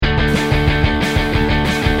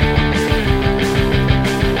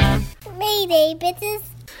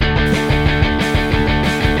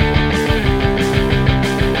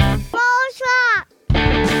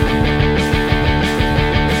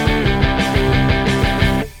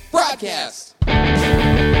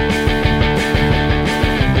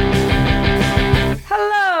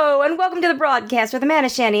the broadcast with Amanda,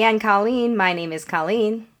 Shandy, and Colleen. My name is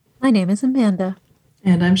Colleen. My name is Amanda.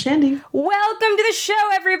 And I'm Shandy. Welcome to the show,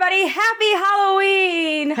 everybody. Happy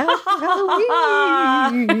Halloween! Happy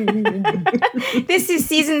Halloween! This is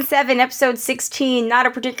season 7, episode 16. Not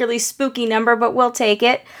a particularly spooky number, but we'll take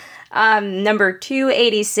it. Number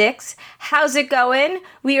 286. How's it going?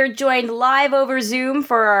 We are joined live over Zoom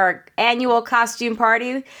for our annual costume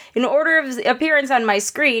party. In order of appearance on my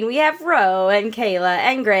screen, we have Ro and Kayla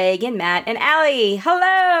and Greg and Matt and Allie.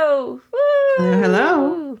 Hello! Woo!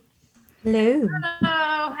 Hello. Hello.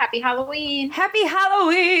 Hello. Happy Halloween. Happy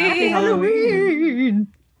Halloween! Happy Halloween.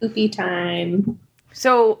 Spooky time.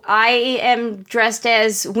 So I am dressed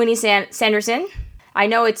as Winnie Sanderson. I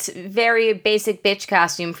know it's very basic bitch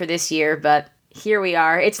costume for this year, but here we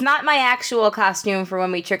are. It's not my actual costume for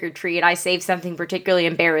when we trick or treat. I saved something particularly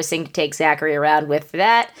embarrassing to take Zachary around with for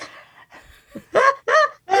that.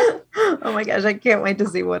 Oh my gosh, I can't wait to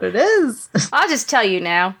see what it is. I'll just tell you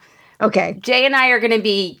now. Okay. Jay and I are going to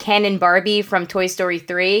be Ken and Barbie from Toy Story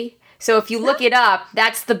 3. So if you look it up,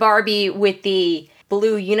 that's the Barbie with the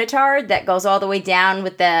blue unitard that goes all the way down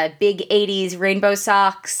with the big 80s rainbow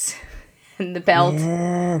socks. And the belt.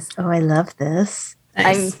 Yes. Oh, I love this.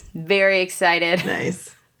 I'm Nice. very excited.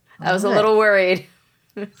 Nice. I was a little worried.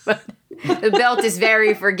 But the belt is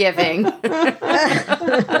very forgiving.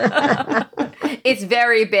 It's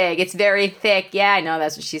very big. It's very thick. Yeah, I know.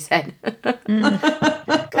 That's what she said.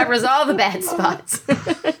 Covers all the bad spots.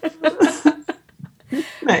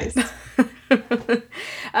 Nice.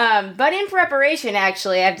 But in preparation,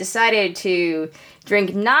 actually, I've decided to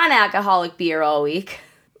drink non-alcoholic beer all week.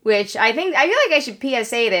 Which I feel like I should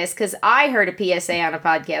PSA this because I heard a PSA on a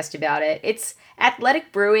podcast about it. It's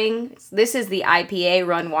Athletic Brewing. This is the IPA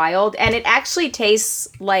Run Wild, and it actually tastes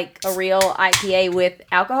like a real IPA with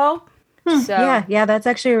alcohol. So Yeah, that's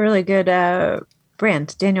actually a really good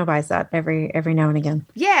brand. Daniel buys that every now and again.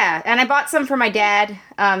 yeah, and I bought some for my dad.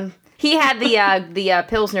 He had the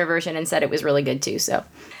Pilsner version and said it was really good too. So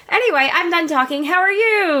anyway, I'm done talking. How are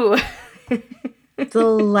you?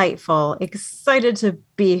 Delightful. Excited to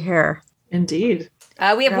be here. Indeed. We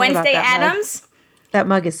have Forgot about Wednesday that mug. Adams. That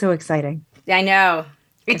mug is so exciting. I know.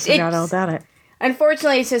 I forgot all about it.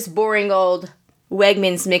 Unfortunately, it's just boring old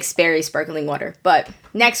Wegmans mixed berry sparkling water. But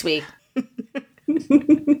next week.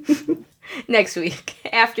 Next week,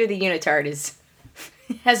 after the unitard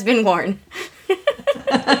has been worn.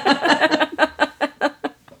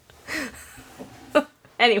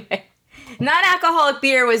 Anyway, non-alcoholic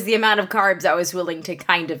beer was the amount of carbs I was willing to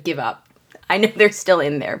kind of give up. I know they're still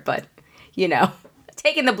in there, but,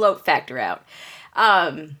 taking the bloat factor out.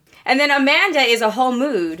 And then Amanda is a whole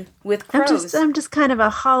mood with crows. I'm just kind of a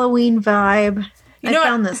Halloween vibe. You know I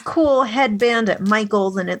found this cool headband at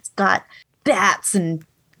Michael's and it's got bats and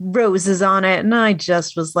roses on it. And I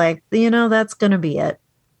just was like, that's going to be it.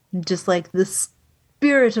 Just like the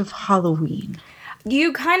spirit of Halloween.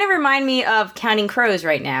 You kind of remind me of Counting Crows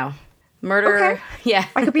right now. Murder. Okay. Yeah.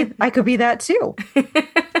 I could be that too.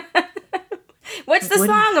 What's the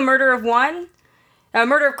song? A Murder of One? A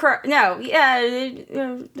Murder of Crow. No. Yeah.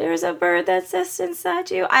 There's a bird that's just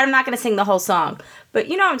inside you. I'm not going to sing the whole song, but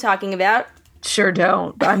you know what I'm talking about. Sure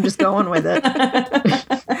don't. I'm just going with it.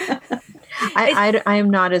 I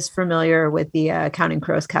am not as familiar with the Counting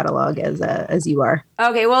Crows catalog as you are.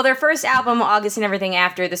 Okay, well, their first album, August and Everything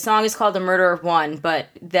After, the song is called A Murder of One, but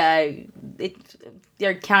they're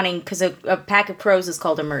counting because a pack of crows is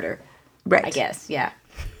called a murder. Right. I guess, yeah.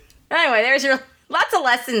 Anyway, there's your lots of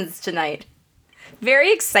lessons tonight.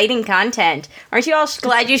 Very exciting content. Aren't you all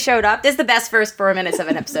glad you showed up? This is the best first 4 minutes of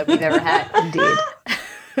an episode we've ever had. Indeed.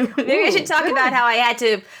 Maybe I should talk about how I had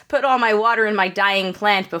to put all my water in my dying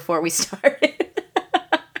plant before we started.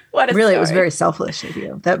 What a Really, story. it was very selfish of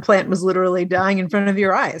you. That plant was literally dying in front of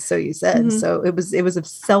your eyes, so you said. Mm-hmm. So it was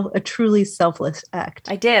a truly selfless act.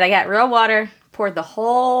 I did. I got real water, poured the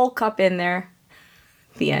whole cup in there.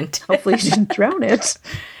 The end. Hopefully you didn't drown it.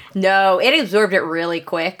 No, it absorbed it really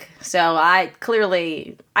quick. So I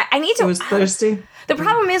clearly I need to. It was thirsty. The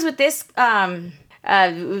problem is with this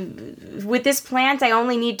plant, I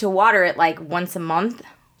only need to water it like once a month.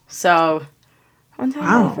 So sometimes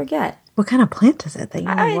I forget. What kind of plant is it that you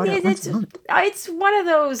only water once a month? It's one of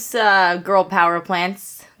those girl power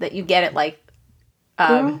plants that you get at like.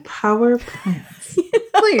 Girl power plants.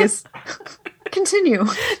 Please continue. The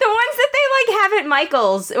ones that they like have at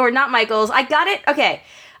Michael's or not Michael's. I got it. Okay.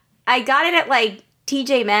 I got it at like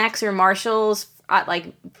TJ Maxx or Marshall's at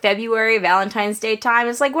like February, Valentine's Day time.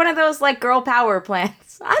 It's like one of those like girl power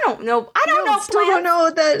plants. I don't know. I don't know. Still don't know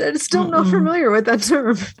what that. I'm still not familiar with that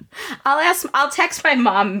term. I'll text my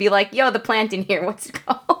mom and be like, "Yo, the plant in here. What's it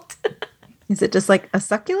called?" Is it just like a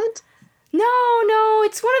succulent? No,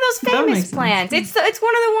 it's one of those That makes famous sense. plants. It's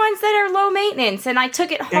one of the ones that are low maintenance, and I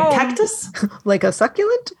took it A home. cactus? Like a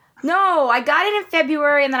succulent? No, I got it in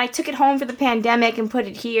February, and then I took it home for the pandemic and put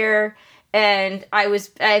it here. And I was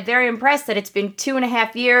very impressed that it's been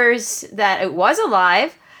 2.5 years that it was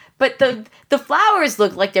alive. But the flowers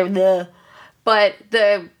look like they're the, but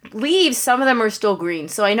the leaves, some of them are still green,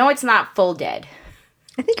 so I know it's not full dead.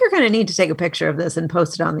 I think you're going to need to take a picture of this and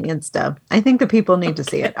post it on the Insta. I think the people need to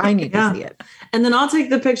see it. I need Yeah. to see it. And then I'll take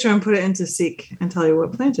the picture and put it into Seek and tell you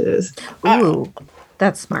what plant it is. Ooh,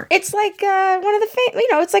 that's smart. It's like one of the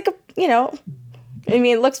it's like I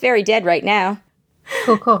mean, it looks very dead right now.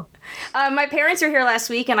 Cool. My parents were here last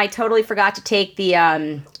week, and I totally forgot to take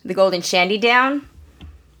the golden shandy down.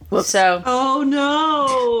 Whoops. So Oh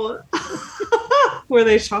no! Were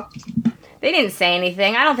they shocked? they didn't say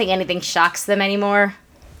anything. I don't think anything shocks them anymore.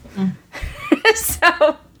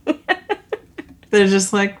 So They're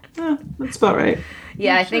just like, that's about right.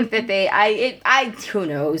 yeah, I think that who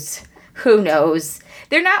knows?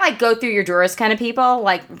 They're not like go through your drawers kind of people,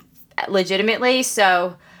 like legitimately.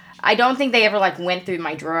 So I don't think they ever like went through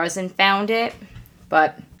my drawers and found it,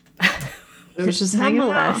 but. It was just hanging out.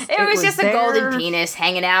 Nonetheless, It was just a there. golden penis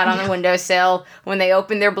hanging out on the windowsill when they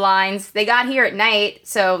opened their blinds. They got here at night,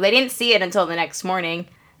 so they didn't see it until the next morning.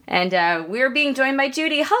 And we were being joined by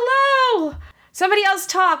Judy. Hello! Somebody else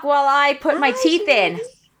talk while I put my teeth in.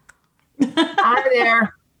 Hi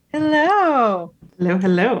there. Hello.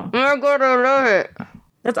 Hello. I'm gonna love it.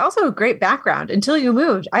 That's also a great background. Until you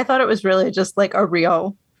moved, I thought it was really just like a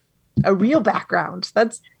real background.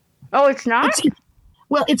 That's Oh, it's not?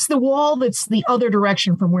 Well, it's the wall that's the other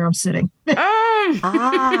direction from where I'm sitting.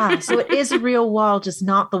 so it is a real wall, just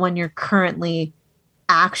not the one you're currently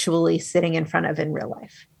actually sitting in front of in real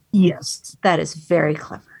life. Yes. That is very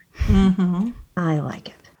clever. Mm-hmm. I like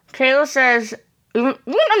it. Kayla says, you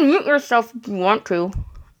can unmute yourself if you want to.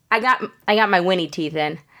 I got my Winnie teeth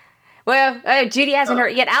in. Well, Judy hasn't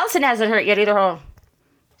hurt yet. Allison hasn't hurt yet either. Oh.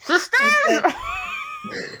 Sisters!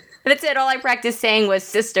 That's it. All I practiced saying was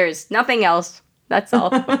sisters. Nothing else. That's all.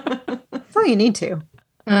 That's all you need to.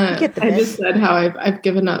 Get the I bit. just said how I've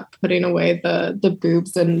given up putting away the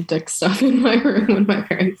boobs and dick stuff in my room when my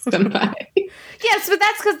parents come by. Yes, but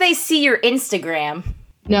that's because they see your Instagram.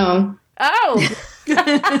 No. Oh.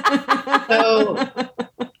 So,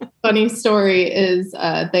 funny story is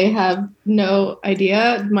they have no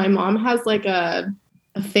idea. My mom has like a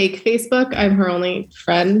fake Facebook. I'm her only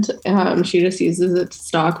friend. She just uses it to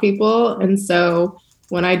stalk people. And so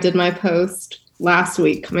when I did my post last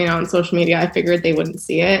week coming out on social media, I figured they wouldn't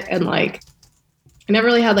see it. And like, I never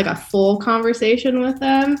really had like a full conversation with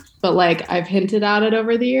them, but like I've hinted at it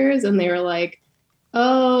over the years, and they were like,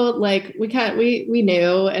 oh, like we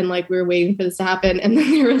knew, and like we were waiting for this to happen. And then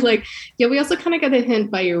they were like, yeah, we also kind of got a hint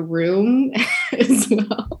by your room as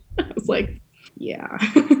well. I was like, yeah.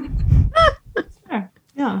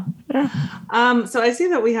 Yeah. So I see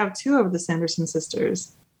that we have 2 of the Sanderson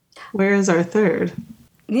sisters. Where is our third?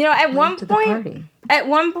 You know, at one To the point,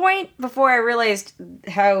 party. before I realized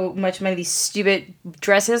how much money these stupid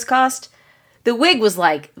dresses cost, the wig was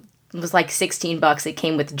like $16. It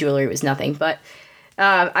came with the jewelry. It was nothing. But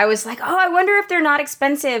I was like, oh, I wonder if they're not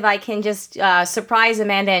expensive. I can just surprise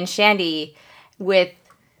Amanda and Shandy with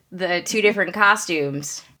the 2 different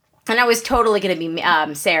costumes. And I was totally going to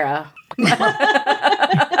be Sarah. Because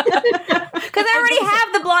I already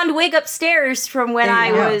have the blonde wig upstairs from when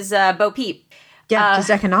I was Bo Peep. Yeah, just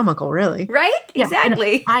economical, really. Right? Yeah,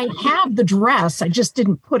 Exactly. I have the dress. I just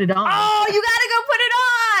didn't put it on. Oh, you gotta go put it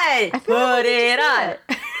on! Put it on!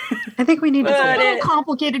 I think we need It's to. a little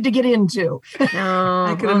complicated to get into. No,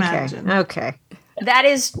 I could okay. imagine. Okay. That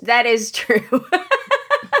is true.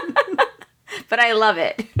 But I love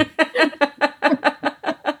it.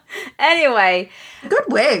 Anyway, Good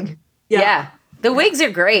wig. yeah. The wigs are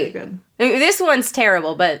great. Very good. I mean, this one's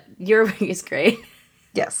terrible, but your wig is great.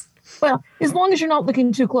 Yes. Well, as long as you're not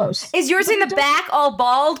looking too close. Is yours in the back all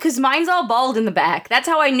bald? Because mine's all bald in the back. That's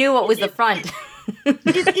how I knew what was the front.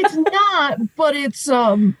 It's not, but it's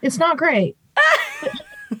not great.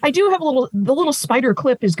 I do have the little spider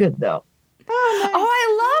clip is good though. Oh,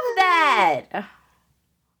 I love that.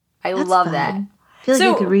 I That's love fun. that. I feel like So-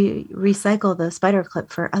 you could recycle the spider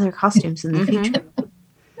clip for other costumes in the future.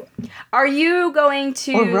 Are you going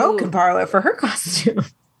to... Or Ro can borrow it for her costume.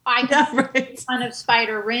 I Yeah, have right. a ton of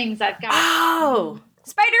spider rings. I've got. Oh!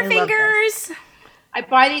 Spider I love fingers! I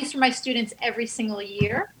buy these for my students every single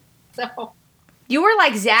year. So You are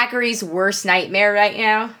like Zachary's worst nightmare right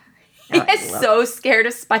now. He Oh, I is love so scared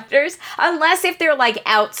of spiders. Unless if they're like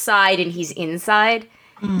outside and he's inside.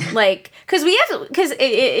 Like, because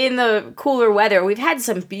in the cooler weather, we've had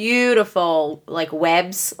some beautiful like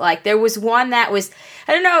webs. Like there was one that was,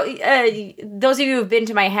 I don't know, those of you who've been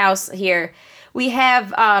to my house here, we have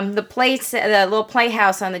the little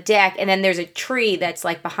playhouse on the deck, and then there's a tree that's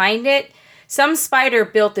like behind it. Some spider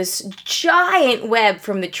built this giant web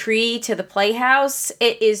from the tree to the playhouse.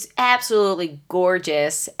 It is absolutely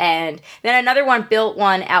gorgeous. And then another one built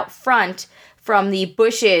one out front from the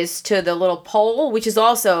bushes to the little pole, which is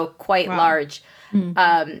also quite large.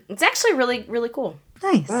 It's actually really, really cool.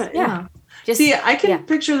 Nice. But, Yeah. Just, See, I can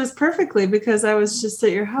picture this perfectly because I was just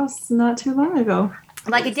at your house not too long ago.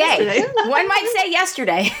 like a day. Yesterday. One might say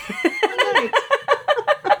yesterday.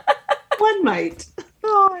 One might.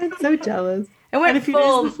 Oh, I'm so jealous. I And went a few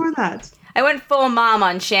days before that. I went full mom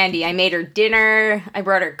on Shandy. I made her dinner. I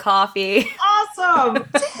brought her coffee Awesome.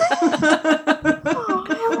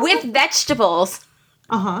 with vegetables.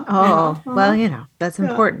 Uh-huh. Oh, well, you know, that's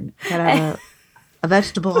important. Gotta have a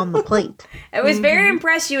vegetable on the plate. I was very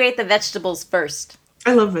impressed you ate the vegetables first.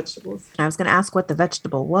 I love vegetables. I was going to ask what the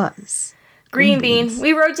vegetable was. Green beans.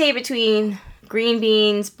 We rotate between green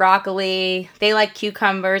beans, broccoli. They like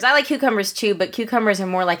cucumbers. I like cucumbers too, but cucumbers are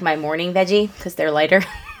more like my morning veggie because they're lighter.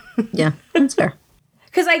 Yeah, that's fair.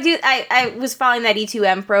 Because I was following that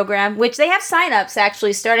E2M program, which they have signups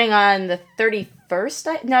actually starting on the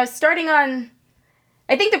 31st. Starting on,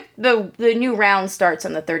 I think the new round starts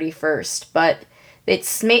on the 31st, but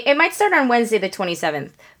it might start on Wednesday the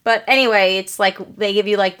 27th. But anyway, it's like they give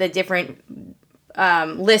you like the different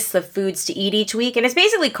lists of foods to eat each week, and it's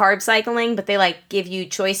basically carb cycling, but they like give you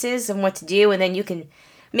choices on what to do, and then you can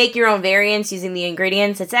make your own variants using the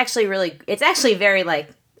ingredients. It's actually very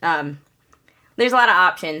like there's a lot of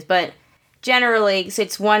options, but generally so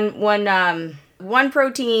it's one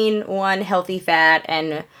protein, one healthy fat,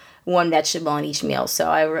 and one vegetable on each meal.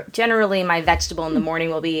 So generally my vegetable in the morning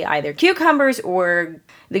will be either cucumbers or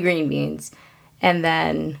the green beans, and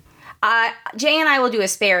then Jay and I will do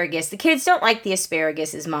asparagus. The kids don't like the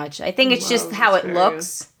asparagus as much. I think it's just how it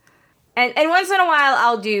looks. And once in a while,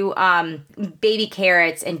 I'll do baby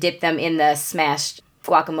carrots and dip them in the smashed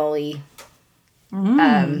guacamole.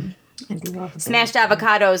 Smashed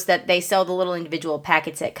avocados that they sell the little individual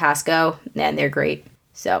packets at Costco, and they're great.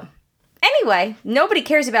 So, anyway, nobody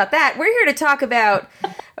cares about that. We're here to talk about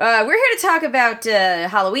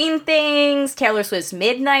Halloween things. Taylor Swift's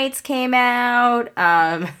Midnights came out.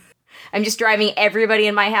 I'm just driving everybody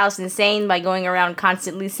in my house insane by going around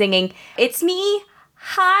constantly singing, "It's me.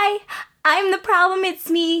 Hi, I'm the problem. It's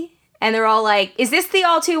me." And they're all like, "Is this the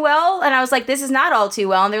All Too Well?" And I was like, "This is not All Too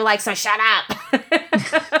Well." And they're like, "So shut up."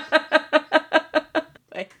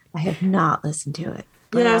 I have not listened to it.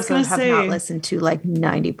 But Yeah, I I was also gonna have say. not listened to like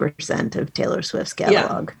 90% of Taylor Swift's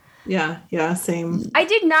catalog. Yeah, same. I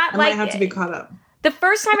did not I like might have to be caught up. the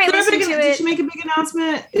first time I listened to Did it. she make a big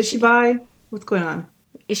announcement? Is she bi? What's going on?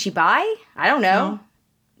 Is she bi? I don't know. No.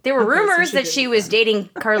 There were Okay, so rumors she that did she that. was dating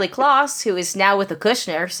Carly Kloss, who is now with a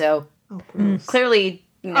Kushner. So Oh, gross. clearly,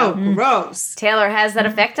 Oh, gross. Taylor has that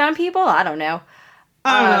effect on people. I don't know.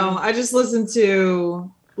 I don't know. I just listened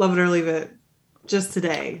to Love It or Leave It just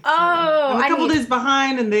today. Oh, I'm I a couple mean- days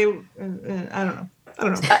behind, and they. I don't know.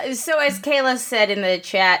 So as Kayla said in the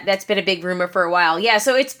chat, that's been a big rumor for a while. Yeah,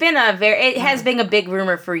 so it has been a big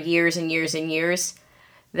rumor for years and years and years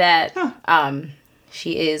that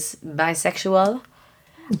she is bisexual.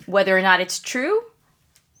 Whether or not it's true,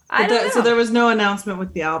 I don't know. So there was no announcement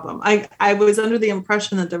with the album. I was under the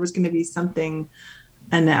impression that there was going to be something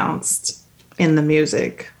announced in the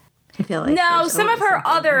music. I feel like No, there's some of always her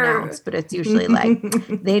something other- announced, but it's usually like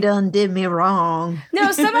they done did me wrong.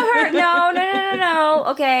 No, some of her. No.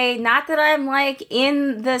 Okay, not that I'm like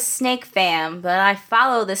in the Snake fam, but I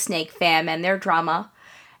follow the Snake fam and their drama.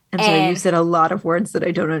 I'm sorry, you And- said a lot of words that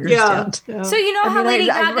I don't understand. Yeah. So you know how Lady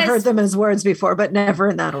I've heard Gaga's. them as words before, but never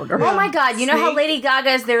in that order. Oh my God! You know how Snake. Lady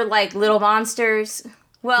Gaga's they're like little monsters.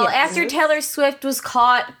 Well, Yes. after Taylor Swift was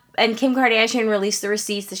caught and Kim Kardashian released the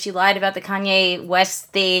receipts that she lied about the Kanye West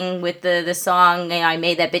thing with the song, I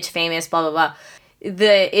made that bitch famous, blah blah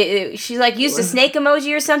blah. She like used a snake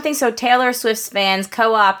emoji or something, so Taylor Swift's fans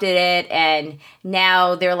co-opted it, and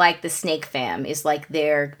now they're like the Snake fam is like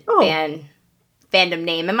their fandom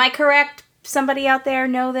name. Am I correct? Somebody out there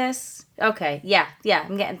know this? Okay, yeah,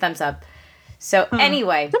 I'm getting thumbs up. So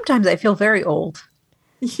anyway, Sometimes I feel very old.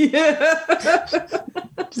 Yeah.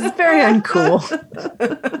 It's very uncool.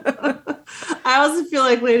 I also feel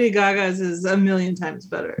like Lady Gaga's is a million times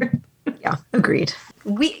better. Yeah, agreed.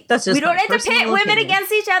 That's just we don't my have to pit personal women opinion.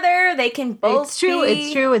 against each other. They can both. It's true. be-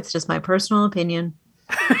 It's true. It's just my personal opinion.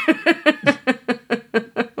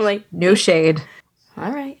 Like, No shade.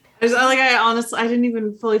 all right. I honestly, I didn't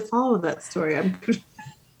even fully follow that story.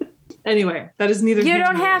 Anyway, that is neither. You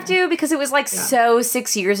don't have to because it was like so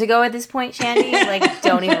 6 years ago at this point, Shandy. Like,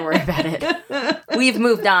 don't even worry about it. We've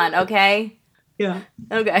moved on, okay? Yeah.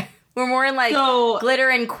 Okay. We're more in like Glitter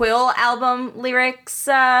and Quill album lyrics.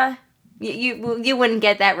 You wouldn't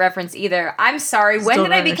get that reference either. I'm sorry. When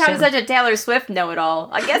did I become such a Taylor Swift know-it-all?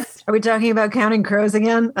 I guess. Are we talking about Counting Crows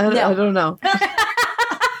again? I don't know.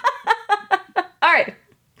 All right.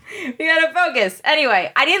 We gotta focus.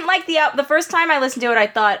 Anyway, I didn't like the first time I listened to it, I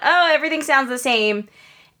thought, oh, everything sounds the same.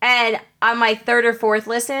 And on my third or fourth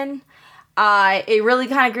listen, it really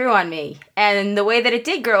kind of grew on me. And the way that it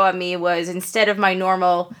did grow on me was instead of my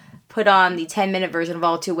normal put on the 10-minute version of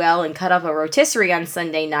All Too Well and cut up a rotisserie on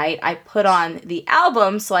Sunday night, I put on the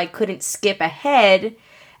album so I couldn't skip ahead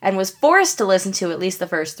and was forced to listen to at least the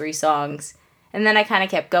first 3 songs. And then I kind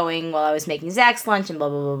of kept going while I was making Zach's lunch and blah,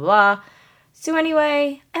 blah, blah, blah. So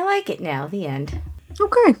anyway, I like it now. The end.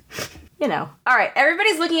 Okay. You know. All right.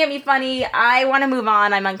 Everybody's looking at me funny. I want to move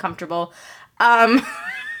on. I'm uncomfortable.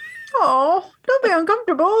 Oh, don't be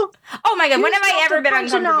uncomfortable. Oh my God. When have I ever been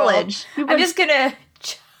uncomfortable? I'm just going to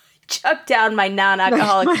chuck down my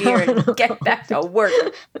non-alcoholic beer and get back to work.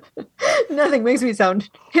 Nothing makes me sound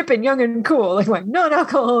hip and young and cool like my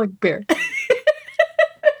non-alcoholic beer.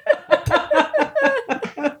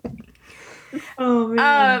 Oh,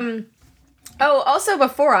 man. Oh, also,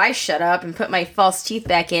 before I shut up and put my false teeth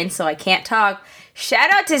back in so I can't talk,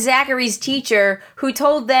 shout out to Zachary's teacher who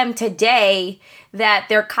told them today that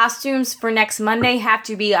their costumes for next Monday have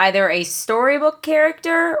to be either a storybook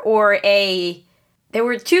character or a... There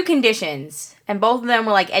were 2 conditions, and both of them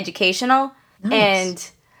were, like, educational. Nice.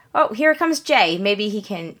 And, oh, here comes Jay. Maybe he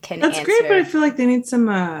can That's answer. great, but I feel like they need some...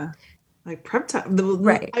 like prep time.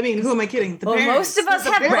 Right. I mean, who am I kidding? The most parents. of us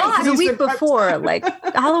have Right. The week before, like,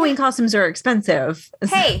 Halloween costumes are expensive.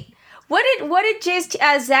 Hey, what did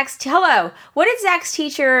Zach's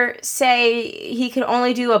teacher say? He could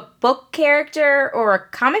only do a book character or a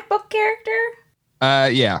comic book character?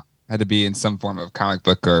 Yeah, had to be in some form of comic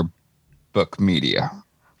book or book media.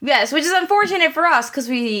 Yes, which is unfortunate for us because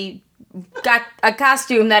we got a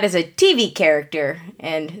costume that is a TV character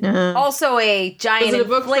and also a giant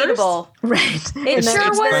inflatable. Right. It sure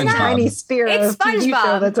was SpongeBob. not. Tiny sphere It's of TV show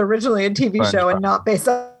SpongeBob. that's originally a TV show and not based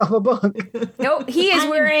off a book. No, he is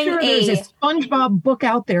wearing there's a SpongeBob book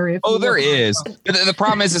out there. If Oh, you there look. is. But the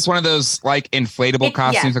problem is, it's one of those like inflatable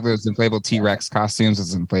costumes, like those inflatable T-Rex costumes.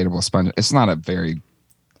 It's inflatable sponge. It's not a very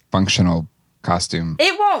functional costume.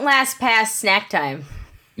 It won't last past snack time.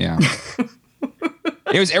 Yeah.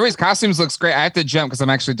 Everybody's costumes looks great. I have to jump because I'm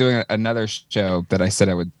actually doing another show that I said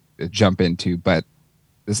I would jump into, but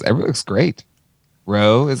everything looks great.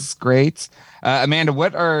 Ro is great. Amanda,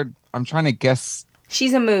 I'm trying to guess.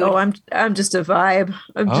 She's a mood. Oh, I'm just a vibe.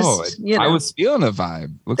 I was feeling a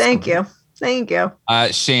vibe. Thank you.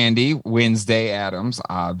 Shandy, Wednesday Addams,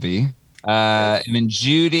 Obvi. And then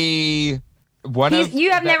Judy.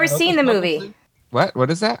 You have never seen the movie.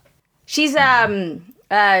 What is that? She's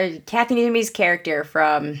Kathy Newby's character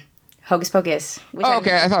from Hocus Pocus.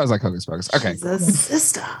 Okay. I thought it was like Hocus Pocus. Okay. She's a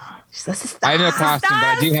sister. I have no costume, but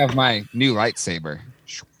I do have my new lightsaber.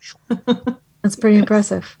 That's pretty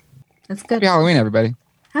impressive. That's good. Happy Halloween, everybody.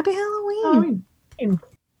 Happy Halloween. I'm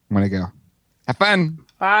gonna go. Have fun.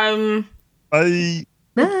 Bye. Bye.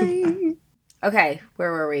 Okay,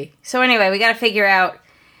 where were we? So anyway, we got to figure out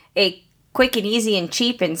a quick and easy and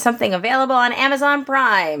cheap and something available on Amazon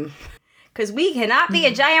Prime. Because we cannot be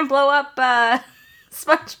a giant blow-up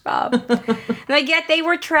SpongeBob. And yet they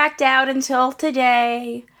were tracked out until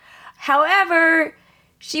today. However,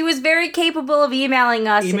 she was very capable of emailing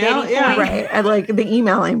us at any point. Right. And like the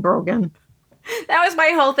email ain't broken. That was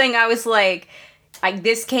my whole thing. I was like,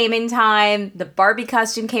 this came in time. The Barbie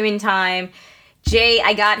costume came in time. Jay,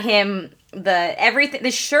 I got him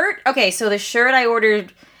the shirt. Okay, so the shirt I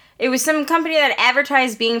ordered... It was some company that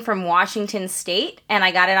advertised being from Washington State, and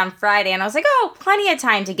I got it on Friday, and I was like, oh, plenty of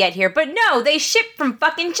time to get here. But no, they shipped from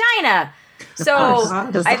fucking China. So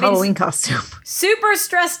I've been Halloween costume. Super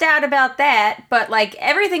stressed out about that, but like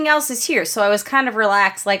everything else is here. So I was kind of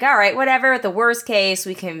relaxed, like, all right, whatever. At the worst case,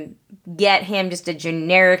 we can get him just a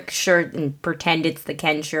generic shirt and pretend it's the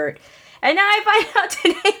Ken shirt. And now I find out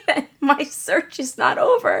today that my search is not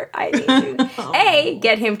over. I need to, A,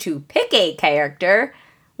 get him to pick a character,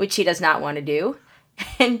 which he does not want to do,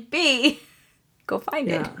 and B, go find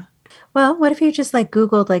it. Well, what if you just like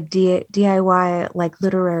Googled like DIY like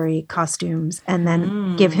literary costumes and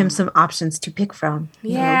then give him some options to pick from?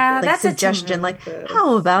 Yeah, like that's suggestion. Like,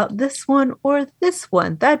 how about this one or this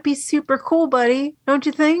one? That'd be super cool, buddy. Don't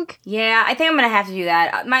you think? Yeah, I think I'm gonna have to do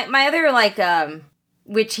that. My other like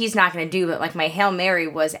which he's not going to do, but like my Hail Mary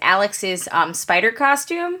was Alex's spider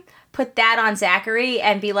costume. Put that on Zachary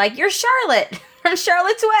and be like, "You're Charlotte from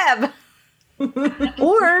Charlotte's Web."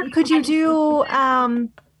 Or could you do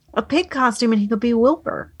a pig costume and he could be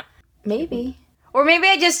Wilbur? Maybe. Or maybe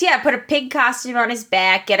I just, put a pig costume on his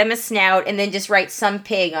back, get him a snout, and then just write some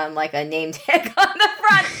pig on like a name tag on the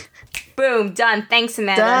front. Boom, done. Thanks,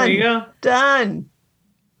 Amanda. Done. There you go. Done.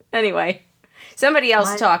 Anyway, somebody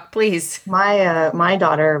else talk, please. My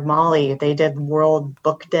daughter Molly, they did World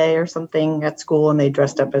Book Day or something at school, and they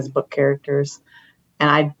dressed up as book characters. And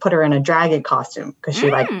I put her in a dragon costume because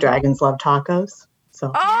she liked dragons love tacos.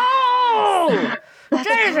 So Oh, that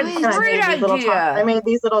is a great idea. I made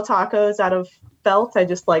these little tacos out of felt. I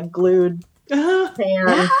just like glued tan,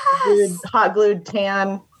 hot glued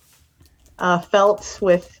tan felt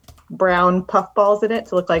with brown puff balls in it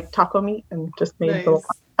to look like taco meat, and just made little.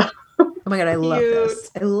 Oh my God, I love this.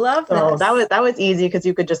 I love So this. that was easy because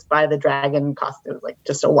you could just buy the dragon costume, like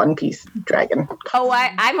just a one-piece dragon. Oh,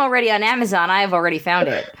 I'm already on Amazon. I have already found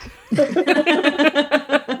it.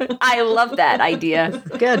 I love that idea.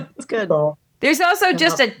 It's good. It's good. So There's also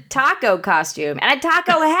just a taco costume and a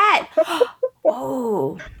taco hat.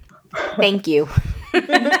 Oh, thank you.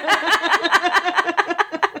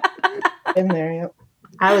 in there, yep.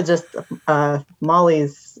 I was just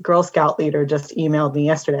Molly's Girl Scout leader just emailed me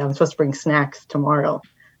yesterday. I'm supposed to bring snacks tomorrow,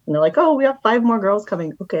 and they're like, "Oh, we have 5 more girls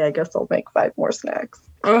coming." Okay, I guess I'll make 5 more snacks.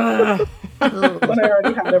 Ugh. When I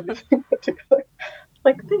already had everything put together.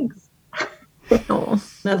 Like, thanks. Oh,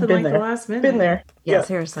 Nothing Been like the there. last minute. Been there. yeah,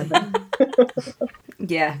 seriously.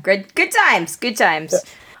 Yeah, good times. Good times.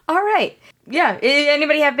 All right. Yeah.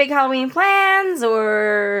 Anybody have big Halloween plans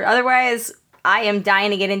or otherwise? I am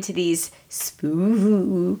dying to get into these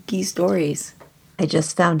spooky stories. I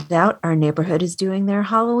just found out our neighborhood is doing their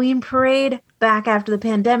Halloween parade back after the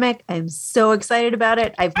pandemic. I'm so excited about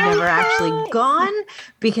it. I've never actually gone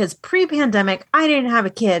because pre-pandemic, I didn't have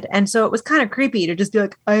a kid. And so it was kind of creepy to just be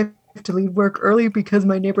like, I have to leave work early because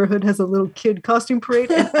my neighborhood has a little kid costume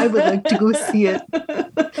parade and I would like to go see it.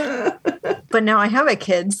 But now I have a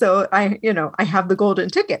kid, so I have the golden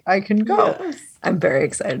ticket. I can go. Yes. I'm very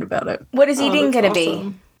excited about it. What is eating that's going to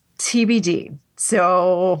awesome. be? TBD.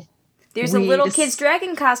 So There's a we little just- kid's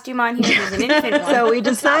dragon costume on here. There's an infant one. So we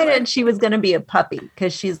decided she was going to be a puppy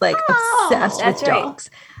because she's like obsessed with that's right. dogs.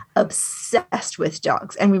 Obsessed with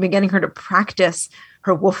dogs. And we've been getting her to practice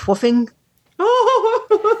her woof woofing.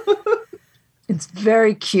 It's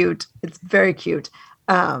very cute. It's very cute.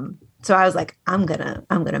 So I was like, I'm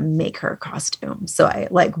gonna make her a costume. So I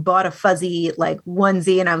like bought a fuzzy like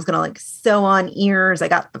onesie and I was gonna like sew on ears. I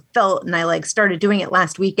got the felt and I like started doing it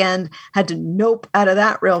last weekend. Had to nope out of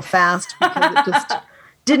that real fast because it just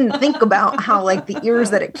didn't think about how like the ears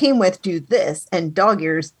that it came with do this and dog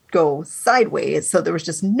ears go sideways. So there was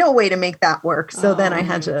just no way to make that work. So then I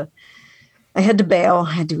had to bail,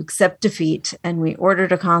 I had to accept defeat, and we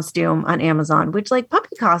ordered a costume on Amazon, which like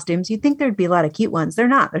puppy costumes, you'd think there'd be a lot of cute ones. They're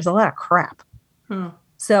not. There's a lot of crap.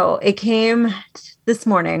 So it came this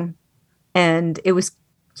morning and it was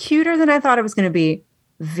cuter than I thought it was going to be.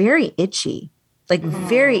 Very itchy, like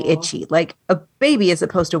very itchy. Like a baby is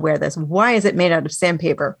supposed to wear this. Why is it made out of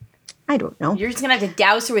sandpaper? I don't know. You're just going to have to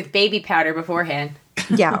douse her with baby powder beforehand.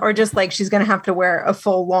 Yeah, or just like she's going to have to wear a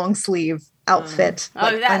full long sleeve outfit.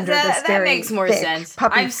 like, that very makes more thick sense.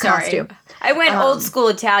 puppy I'm sorry. costume. I went old school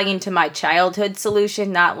Italian to my childhood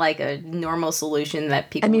solution, not like a normal solution that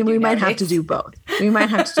people I mean, do we might have nowadays. to do both. We might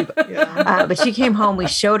have to do both. But she came home. We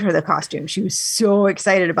showed her the costume. She was so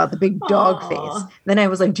excited about the big dog face. Then I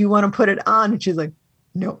was like, "Do you want to put it on?" And she's like,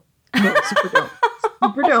 "No, super don't,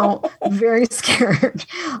 super don't." Very scared.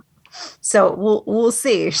 So we'll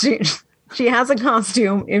see. She has a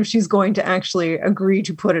costume if she's going to actually agree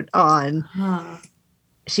to put it on.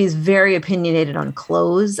 She's very opinionated on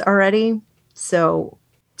clothes already. So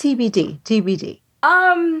TBD.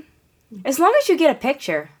 As long as you get a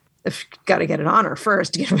picture. Got to get it on her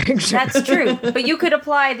first to get a picture. That's true. But you could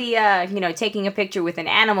apply the, taking a picture with an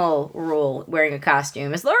animal rule wearing a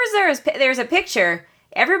costume. As long as there's a picture,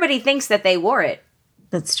 everybody thinks that they wore it.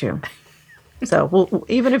 That's true. So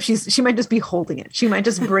even if she might just be holding it. She might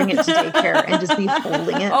just bring it to daycare and just be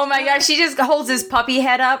holding it. Oh my gosh, she just holds his puppy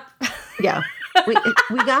head up. Yeah. We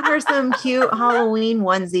got her some cute Halloween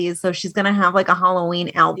onesies. So she's going to have like a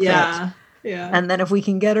Halloween outfit. Yeah. And then if we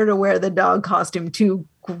can get her to wear the dog costume too,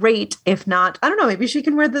 great. If not, I don't know. Maybe she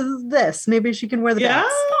can wear this. Maybe she can wear the Yeah.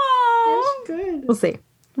 bats. Good. We'll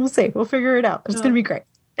see. We'll figure it out. It's going to be great.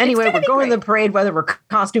 Anyway, we're going to the parade whether we're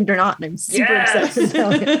costumed or not. And I'm super excited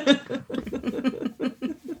about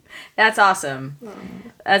it. That's awesome.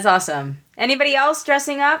 That's awesome. Anybody else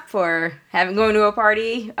dressing up or going to a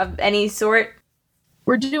party of any sort?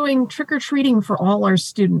 We're doing trick-or-treating for all our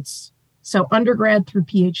students. So undergrad through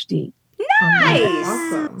PhD. Nice!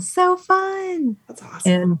 Awesome. So fun. That's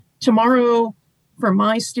awesome. And tomorrow, for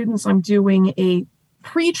my students, I'm doing a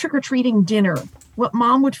pre-trick-or-treating dinner. What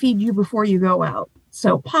mom would feed you before you go out.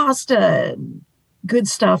 So pasta, and good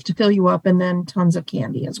stuff to fill you up, and then tons of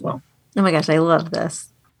candy as well. Oh my gosh, I love this.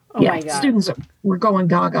 Oh yeah, my God. students were going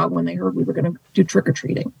gaga when they heard we were going to do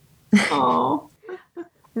trick-or-treating. Oh.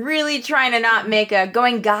 Really trying to not make a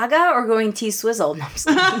going gaga or going T-swizzle. No, I'm just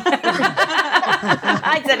kidding.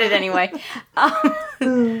 I said it anyway.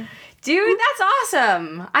 Dude, that's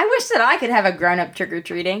awesome. I wish that I could have a grown-up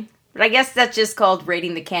trick-or-treating. But I guess that's just called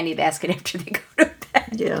raiding the candy basket after they go to bed.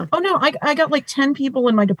 Yeah. Oh, no, I got like 10 people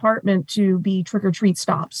in my department to be trick-or-treat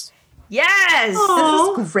stops. Yes!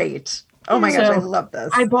 This is great. Oh my gosh, I love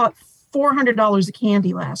this. I bought $400 of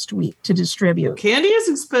candy last week to distribute. Candy is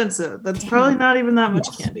expensive. That's probably not even that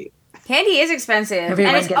much candy. Candy is expensive.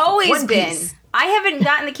 Everyone and it's gets always one been. piece. I haven't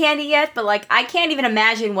gotten the candy yet, but like I can't even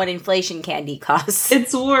imagine what inflation candy costs.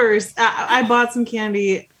 It's worse. I bought some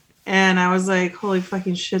candy and I was like, holy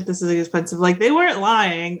fucking shit, this is expensive. Like they weren't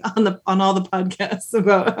lying on all the podcasts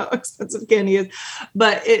about how expensive candy is.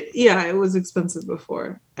 But it was expensive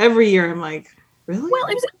before. Every year I'm like, really? Well,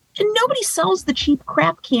 and nobody sells the cheap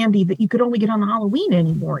crap candy that you could only get on Halloween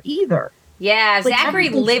anymore either. Yeah, Like, Zachary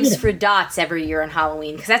everything's lives good. for dots every year on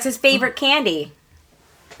Halloween because that's his favorite candy.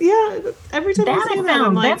 Yeah, every time That I say I that, I'm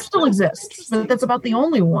found, like, that still exists, interesting. but that's about the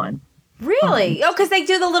only one. Really? Oh, because they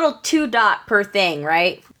do the little 2 dot per thing,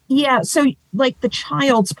 right? Yeah, so like the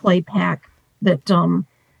Child's Play pack that I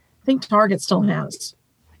think Target still has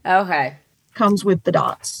Okay. comes with the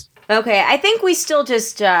dots. Okay, I think we still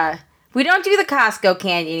just, we don't do the Costco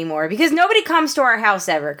candy anymore because nobody comes to our house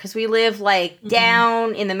ever because we live like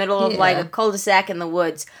down in the middle of like a cul-de-sac in the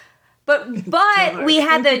woods. But we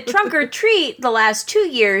had the trunk or treat the last 2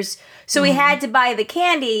 years, so we had to buy the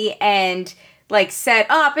candy and like set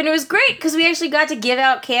up, and it was great because we actually got to give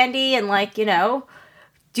out candy and like, you know,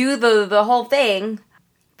 do the whole thing.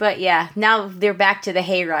 But yeah, now they're back to the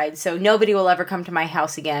hayride, so nobody will ever come to my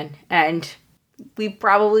house again, and we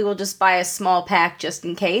probably will just buy a small pack just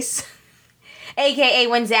in case. AKA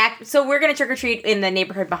when Zach, so we're gonna trick or treat in the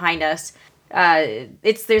neighborhood behind us.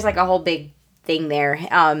 There's like a whole big thing there.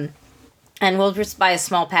 And we'll just buy a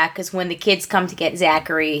small pack because when the kids come to get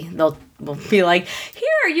Zachary, we'll be like,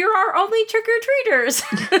 "Here, you're our only trick-or-treaters."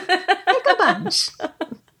 Like a bunch.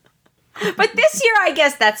 But this year, I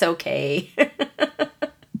guess that's okay.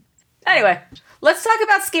 Anyway, let's talk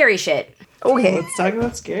about scary shit. Okay. Let's talk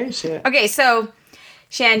about scary shit. Okay, so,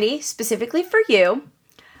 Shandy, specifically for you,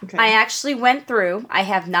 Okay. I actually went through, I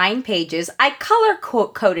have 9 pages. I color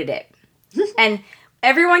coded it. And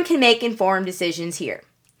everyone can make informed decisions here.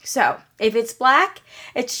 So, if it's black,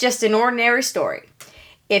 it's just an ordinary story.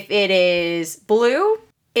 If it is blue,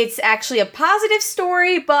 it's actually a positive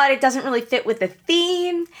story, but it doesn't really fit with the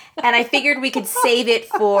theme. And I figured we could save it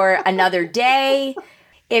for another day.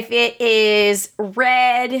 If it is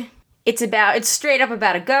red, it's straight up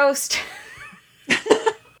about a ghost.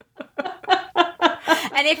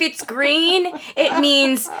 And if it's green, it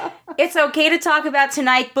means it's okay to talk about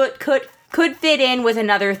tonight, but could fit in with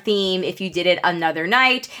another theme if you did it another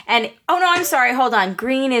night. And, oh no, I'm sorry, hold on.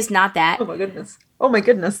 Green is not that. Oh my goodness. Oh my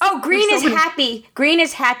goodness. Oh, green There's is so many- happy. Green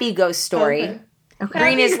is happy ghost story. Okay. Okay.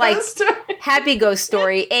 Green is like Ghost story. happy ghost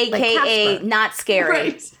story, aka Casper. not scary.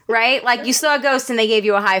 Right. Right? Like you saw a ghost and they gave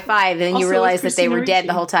you a high five and you Also, realized that it's they were Christina dead the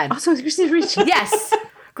Ricci. whole time. Also, it's Christina Ricci. Yes.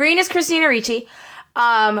 Green is Christina Ricci.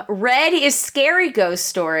 Red is scary ghost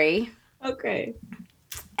story. Okay.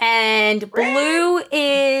 And blue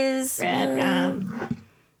is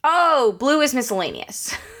blue is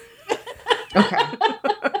miscellaneous. Okay.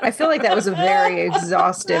 I feel like that was a very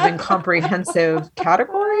exhaustive and comprehensive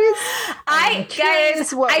categories. I'm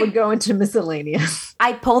curious what would go into miscellaneous.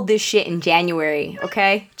 I pulled this shit in January,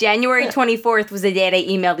 okay? January 24th was the day that I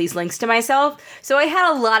emailed these links to myself, so I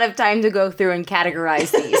had a lot of time to go through and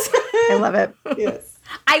categorize these. I love it. Yes.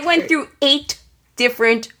 I went through 8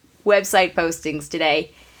 different website postings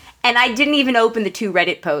today, and I didn't even open the 2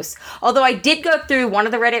 Reddit posts. Although I did go through one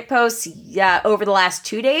of the Reddit posts over the last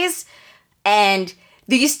 2 days, and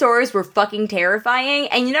these stories were fucking terrifying.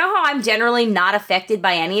 And you know how I'm generally not affected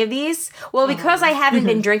by any of these? Well, because I haven't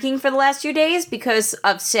been drinking for the last 2 days because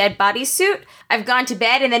of said bodysuit, I've gone to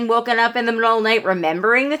bed and then woken up in the middle of the night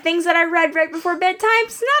remembering the things that I read right before bedtime.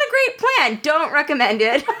 It's not a great plan. Don't recommend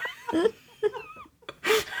it.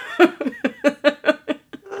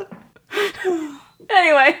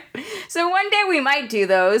 Anyway, So one day we might do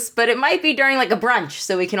those, but it might be during like a brunch,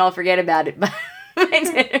 so we can all forget about it.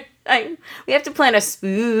 We have to plan a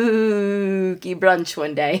spooky brunch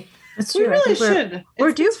one day. That's We true. I really think should.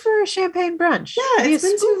 We're due for a champagne brunch. Yeah, Maybe it's a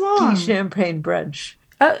been too spooky long. champagne brunch.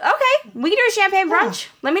 Okay, we can do a champagne brunch.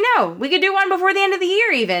 Let me know. We could do one before the end of the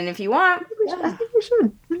year, even if you want. I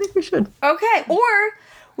think we should. Okay, or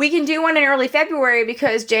we can do one in early February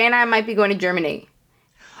because Jay and I might be going to Germany.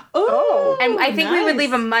 Oh, And I think we would nice.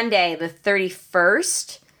 leave on Monday, the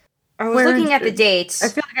 31st. I was Where looking in- at the dates. I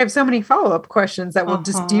feel like I have so many follow-up questions that will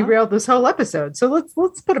just derail this whole episode. So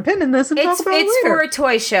let's put a pin in this and talk about it It's later. for a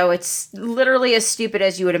toy show. It's literally as stupid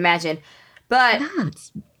as you would imagine. But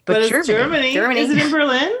But Germany. it's Germany. Germany. Is it in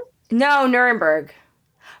Berlin? no, Nuremberg.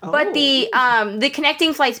 But Oh. the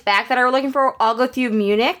connecting flights back that I were looking for all go through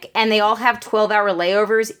Munich, and they all have 12-hour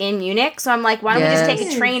layovers in Munich. So I'm like, why don't we just take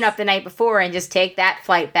Yes. a train up the night before and just take that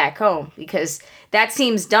flight back home? Because that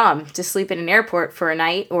seems dumb to sleep in an airport for a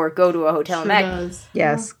night or go to a hotel Sure and back. does.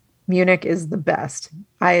 Yes, Munich is the best.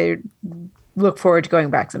 I look forward to going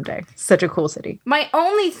back someday. Such a cool city. My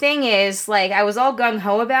only thing is, like, I was all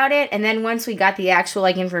gung-ho about it, and then once we got the actual,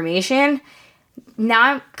 like, information, now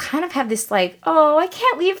I kind of have this, like, oh, I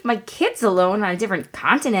can't leave my kids alone on a different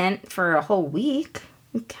continent for a whole week.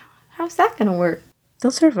 How's that gonna work?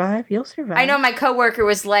 They'll survive. You'll survive. I know my coworker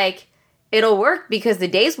was like, it'll work because the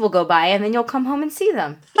days will go by and then you'll come home and see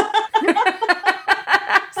them.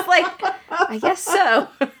 It's like, I guess so.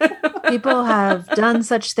 People have done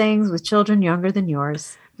such things with children younger than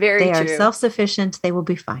yours. Very They true. are self-sufficient. They will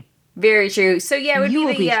be fine. Very true. So yeah, it would You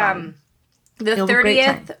will be be the fine. the You'll have a great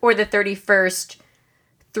 30th or the 31st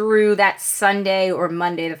through that Sunday or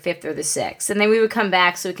Monday the 5th or the 6th. And then we would come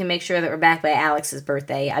back so we can make sure that we're back by Alex's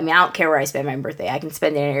birthday. I mean, I don't care where I spend my birthday. I can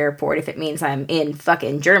spend it in an airport if it means I'm in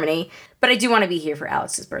fucking Germany. But I do want to be here for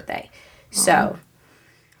Alex's birthday. So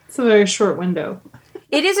It's a very short window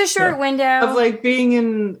it is a short window. of like being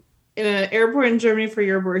in an airport in Germany for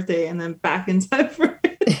your birthday and then back in time for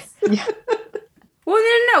it. Well,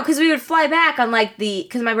 no, because we would fly back on like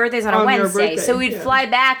because my birthday's on a On your Wednesday, birthday, so we'd yeah. fly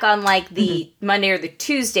back on like the Monday or the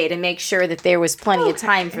Tuesday to make sure that there was plenty of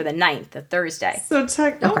time for the 9th, the Thursday. So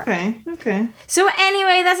okay. So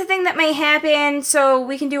anyway, that's a thing that may happen. So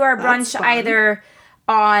we can do our That's brunch fun. either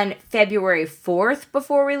on February 4th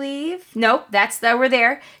before we leave. Nope, that's that we're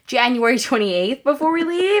there. January 28th before we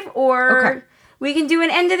leave, or Okay. we can do an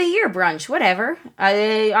end of the year brunch, whatever,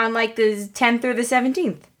 on like the 10th or the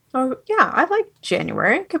 17th. Oh yeah, I like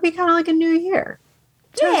January. It could be kind of like a new year.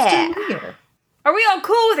 Just Yeah. a new year. Are we all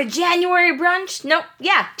cool with a January brunch? Nope.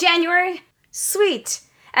 Yeah, January. Sweet.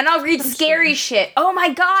 And I'll read scary shit. Oh my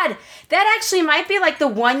god. That actually might be like the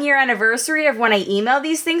 1-year anniversary of when I email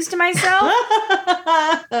these things to myself.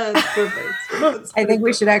 That's perfect. I think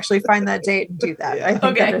we should actually find that date and do that. I think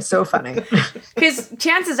Okay. that is so funny. Because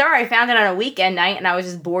chances are I found it on a weekend night and I was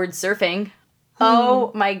just bored surfing.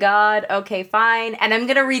 Oh my god. Okay, fine. And I'm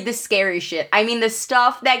going to read the scary shit. I mean, the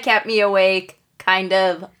stuff that kept me awake kind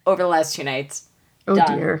of over the last 2 nights. Oh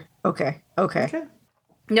Done. dear. Okay.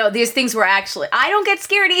 No, these things were actually. I don't get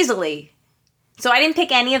scared easily. So I didn't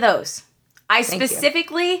pick any of those. I Thank you.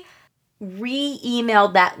 specifically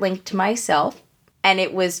re-emailed that link to myself, and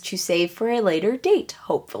it was to save for a later date,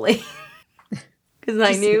 hopefully. Because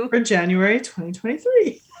I knew. For January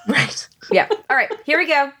 2023. Right. Yeah. All right. Here we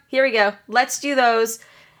go. Let's do those.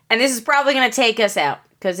 And this is probably going to take us out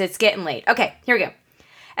because it's getting late. Okay. Here we go.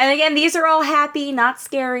 And again, these are all happy, not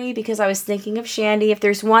scary, because I was thinking of Shandy. If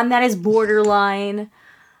there's one that is borderline,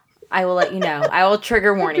 I will let you know. I will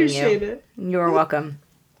trigger warning Appreciate you. it. You're welcome.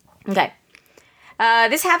 Okay.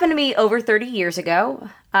 This happened to me over 30 years ago.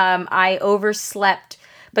 I overslept,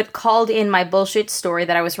 but called in my bullshit story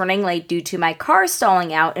that I was running late due to my car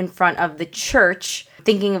stalling out in front of the church,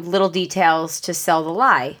 thinking of little details to sell the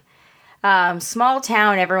lie. Small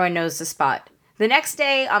town, everyone knows the spot. The next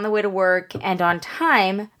day, on the way to work and on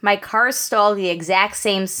time, my car stalled the exact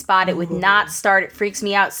same spot. It would not start. It freaks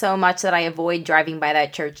me out so much that I avoid driving by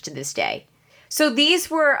that church to this day. So these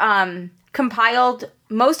were compiled.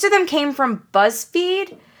 Most of them came from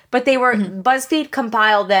BuzzFeed, but they were BuzzFeed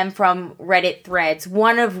compiled them from Reddit threads,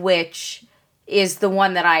 one of which is the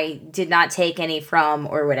one that I did not take any from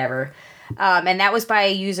or whatever. And that was by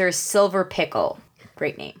a user Silver Pickle.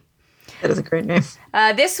 Great name. That is a great name.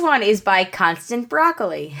 This one is by Constant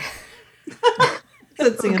Broccoli,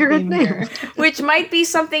 Sensing a Good theme name. here. which might be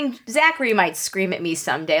something Zachary might scream at me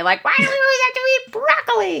someday. Like, why do we always have to eat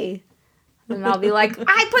broccoli? And I'll be like,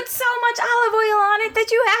 I put so much olive oil on it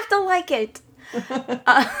that you have to like it.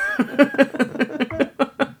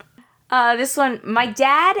 This one, my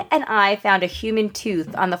dad and I found a human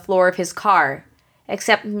tooth on the floor of his car.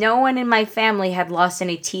 except no one in my family had lost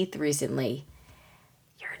any teeth recently.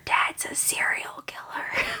 Your dad's a serial killer.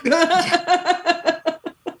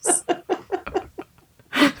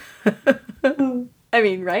 I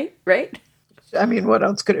mean, right? I mean, what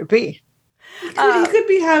else could it be? He could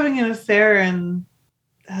be having an affair and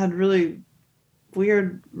had really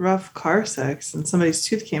weird, rough car sex, and somebody's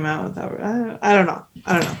tooth came out without. I don't know.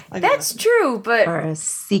 That's true, but Or a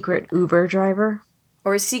secret Uber driver.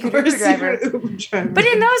 or a secret Uber driver. But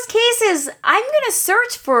in those cases, I'm gonna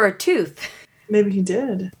search for a tooth. Maybe he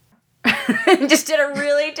did. Just did a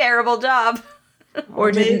really terrible job.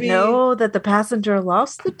 Or didn't know that the passenger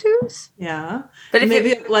lost the tooth. Yeah, But if maybe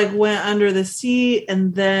it like went under the seat,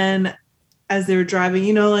 and then as they were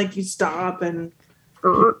driving, like you stop and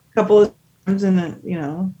a couple of times, and it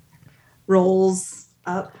rolls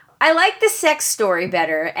up. I like the sex story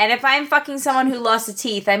better, and if I'm fucking someone who lost a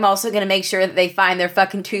teeth, I'm also going to make sure that they find their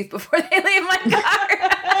fucking tooth before they leave my car.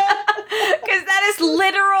 Because that is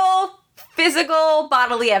literal, physical,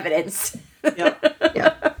 bodily evidence. Yep.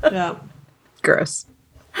 Yeah. Gross.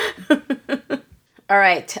 All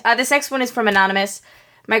right. This next one is from Anonymous.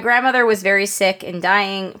 My grandmother was very sick and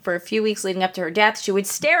dying for a few weeks leading up to her death. She would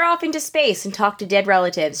stare off into space and talk to dead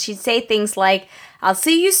relatives. She'd say things like, "I'll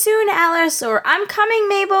see you soon, Alice," or "I'm coming,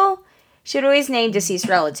 Mabel." She'd always name deceased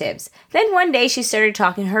relatives. Then one day she started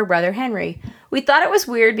talking to her brother Henry. We thought it was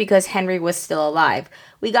weird because Henry was still alive.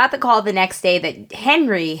 We got the call the next day that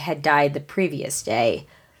Henry had died the previous day.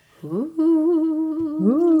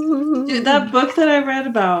 Ooh. Dude, that book that I read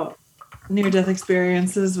about near-death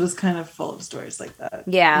experiences was kind of full of stories like that.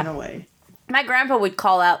 Yeah. In a way. My grandpa would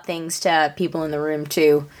call out things to people in the room,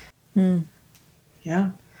 too.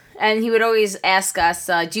 Yeah. And he would always ask us,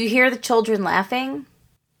 do you hear the children laughing?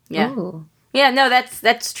 Yeah. Ooh. Yeah, no,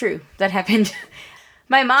 that's true. That happened.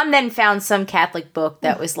 My mom then found some Catholic book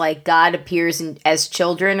that was like God appears as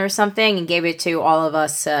children or something and gave it to all of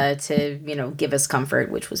us to, give us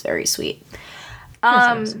comfort, which was very sweet.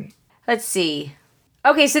 That's very sweet. Let's see.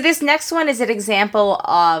 Okay, so this next one is an example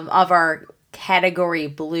of our category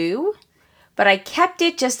blue, but I kept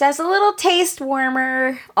it just as a little taste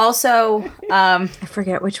warmer. Also, I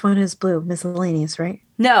forget which one is blue. Miscellaneous, right?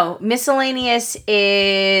 no, miscellaneous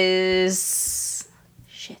is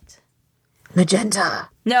shit. Magenta.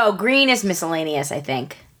 No, green is miscellaneous, I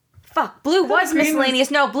think. Fuck, blue was green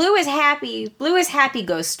miscellaneous. No, blue is happy. Blue is happy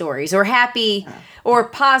ghost stories or happy or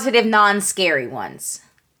positive non-scary ones.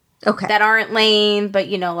 Okay. That aren't lame, but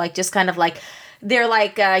just kind of like they're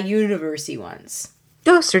like university ones.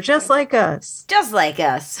 Ghosts are just like us. Just like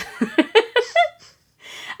us.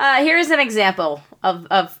 Here's an example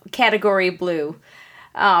of category blue.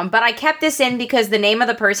 But I kept this in because the name of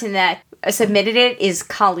the person that submitted it is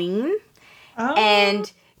Colleen. Oh.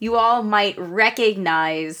 And you all might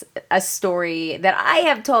recognize a story that I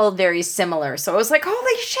have told very similar. So I was like,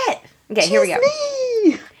 holy shit. Okay, here we go.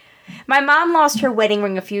 Me. My mom lost her wedding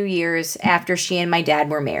ring a few years after she and my dad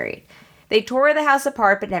were married. They tore the house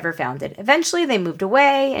apart but never found it. Eventually, they moved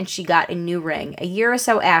away and she got a new ring. A year or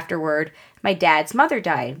so afterward, my dad's mother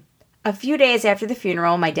died. A few days after the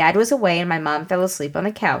funeral, my dad was away and my mom fell asleep on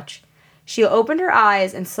the couch. She opened her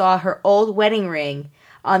eyes and saw her old wedding ring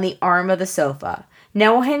on the arm of the sofa.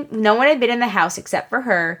 No one had been in the house except for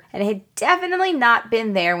her, and it had definitely not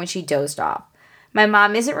been there when she dozed off. My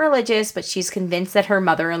mom isn't religious, but she's convinced that her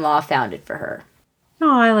mother-in-law found it for her.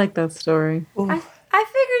 Oh, I like that story. I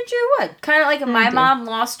figured you would. Kind of like my mom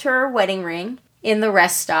lost her wedding ring in the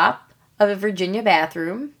rest stop of a Virginia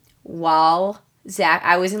bathroom while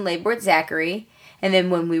I was in labor with Zachary. And then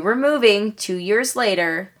when we were moving 2 years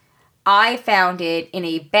later, I found it in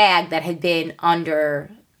a bag that had been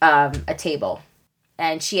under a table.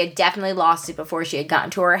 And she had definitely lost it before she had gotten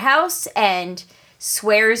to her house and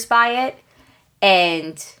swears by it.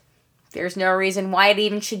 And there's no reason why it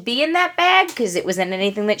even should be in that bag because it wasn't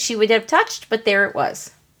anything that she would have touched, but there it was.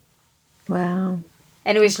 Wow.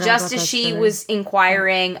 And it was Forgot just about as that she story. was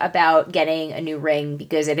inquiring about getting a new ring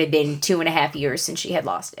because it had been 2.5 years since she had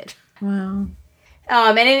lost it. Wow.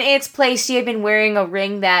 And in its place, she had been wearing a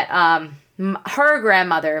ring that her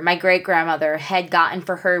grandmother, my great-grandmother, had gotten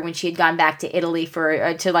for her when she had gone back to Italy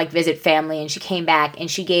to visit family, and she came back, and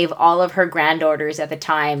she gave all of her granddaughters at the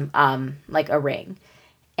time, a ring.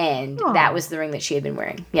 And that was the ring that she had been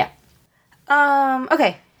wearing. Yeah.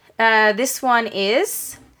 Okay. This one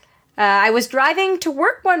is... I was driving to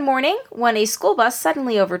work one morning when a school bus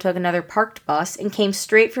suddenly overtook another parked bus and came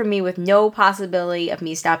straight for me with no possibility of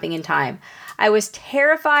me stopping in time. I was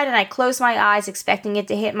terrified and I closed my eyes expecting it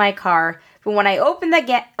to hit my car, but when I opened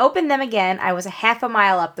them again, I was a half a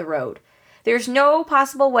mile up the road. There's no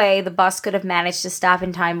possible way the bus could have managed to stop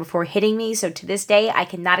in time before hitting me, so to this day, I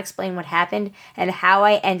cannot explain what happened and how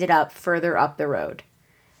I ended up further up the road.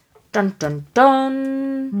 Dun dun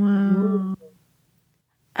dun.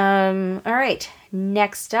 Wow. All right.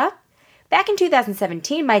 Next up. Back in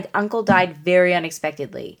 2017, my uncle died very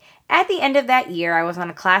unexpectedly. At the end of that year, I was on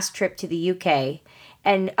a class trip to the UK.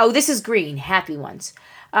 And, oh, this is green. Happy ones.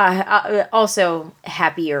 Also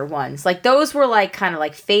happier ones. Like, those were, like, kind of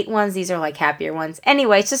like fate ones. These are, like, happier ones.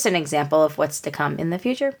 Anyway, it's just an example of what's to come in the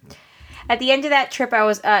future. At the end of that trip, I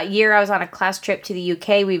was on a class trip to the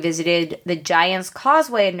UK. We visited the Giant's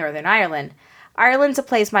Causeway in Northern Ireland. Ireland's a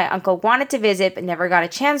place my uncle wanted to visit but never got a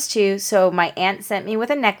chance to, so my aunt sent me with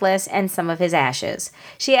a necklace and some of his ashes.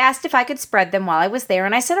 She asked if I could spread them while I was there,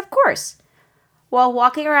 and I said of course. While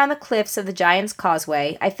walking around the cliffs of the Giant's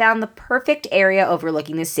Causeway, I found the perfect area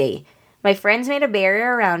overlooking the sea. My friends made a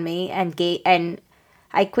barrier around me, and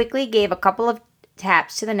I quickly gave a couple of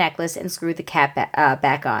taps to the necklace and screwed the cap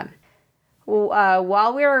back on.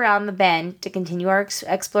 While we were around the bend to continue our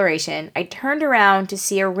exploration, I turned around to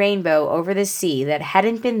see a rainbow over the sea that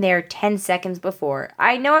hadn't been there 10 seconds before.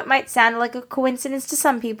 I know it might sound like a coincidence to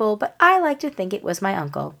some people, but I like to think it was my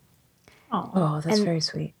uncle. Oh, that's very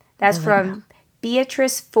sweet. That's from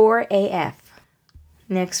Beatrice 4AF.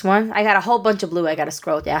 Next one. I got a whole bunch of blue. I got to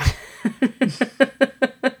scroll down.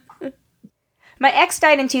 My ex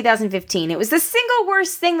died in 2015. It was the single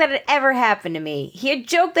worst thing that had ever happened to me. He had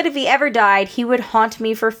joked that if he ever died, he would haunt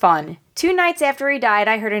me for fun. 2 nights after he died,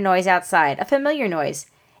 I heard a noise outside, a familiar noise.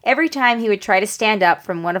 Every time he would try to stand up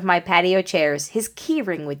from one of my patio chairs, his key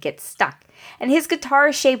ring would get stuck, and his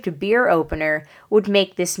guitar-shaped beer opener would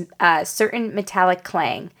make this certain metallic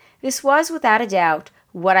clang. This was, without a doubt,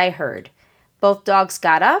 what I heard. Both dogs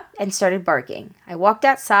got up and started barking. I walked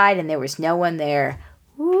outside, and there was no one there.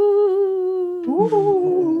 Ooh.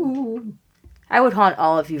 I would haunt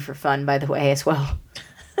all of you for fun, by the way, as well.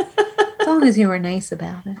 As long as you were nice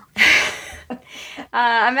about it.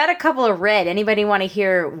 I'm at a couple of red. Anybody want to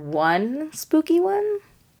hear one spooky one?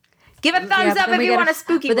 Give a thumbs up if you want a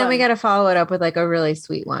spooky one. But then we got to follow it up with like a really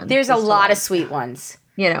sweet one. There's a lot of sweet ones.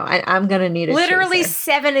 You know, I'm going to need a Literally chaser.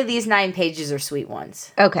 7 of these 9 pages are sweet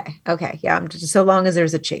ones. Okay. Yeah, I'm just, so long as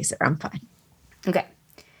there's a chaser, I'm fine. Okay.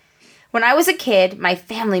 When I was a kid, my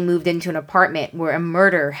family moved into an apartment where a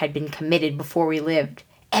murder had been committed before we lived.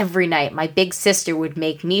 Every night, my big sister would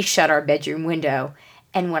make me shut our bedroom window.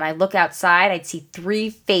 And when I look outside, I'd see 3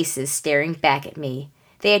 faces staring back at me.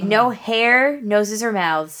 They had no hair, noses, or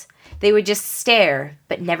mouths. They would just stare,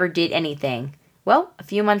 but never did anything. Well, a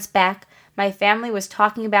few months back, my family was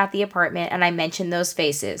talking about the apartment, and I mentioned those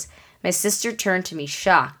faces. My sister turned to me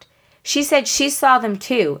shocked. She said she saw them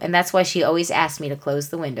too, and that's why she always asked me to close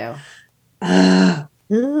the window.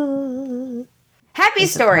 Happy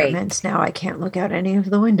story. Now I can't look out any of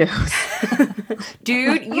the windows.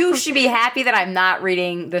 Dude, you should be happy that I'm not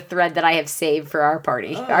reading the thread that I have saved for our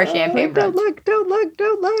party, our champagne brunch.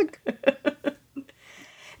 Don't look.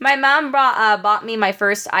 My mom bought me my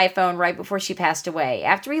first iPhone right before she passed away.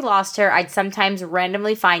 After we lost her, I'd sometimes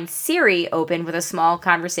randomly find Siri open with a small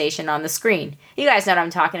conversation on the screen. You guys know what I'm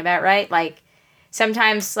talking about, right? Like,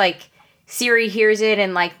 sometimes, like, Siri hears it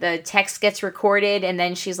and, like, the text gets recorded, and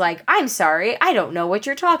then she's like, I'm sorry, I don't know what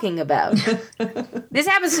you're talking about. This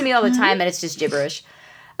happens to me all the time, and it's just gibberish.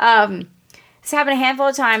 This happened a handful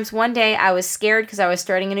of times. One day, I was scared because I was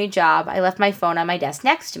starting a new job. I left my phone on my desk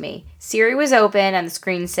next to me. Siri was open, and the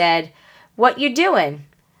screen said, "What you doing?"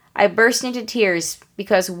 I burst into tears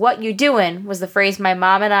because "what you doing" was the phrase my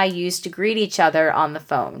mom and I used to greet each other on the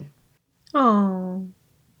phone. Oh.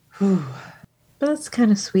 But that's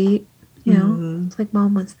kind of sweet. You know, it's like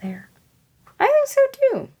mom was there. I think so,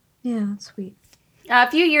 too. Yeah, that's sweet.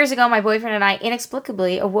 A few years ago, my boyfriend and I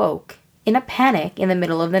inexplicably awoke in a panic in the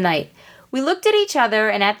middle of the night. We looked at each other,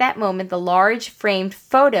 and at that moment, the large framed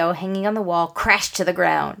photo hanging on the wall crashed to the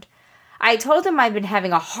ground. I told him I'd been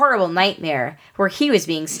having a horrible nightmare where he was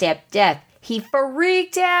being stabbed to death. He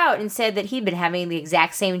freaked out and said that he'd been having the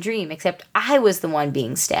exact same dream, except I was the one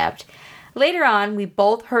being stabbed. Later on, we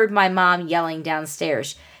both heard my mom yelling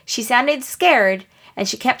downstairs. She sounded scared, and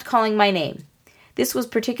she kept calling my name. This was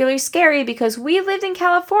particularly scary because we lived in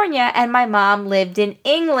California and my mom lived in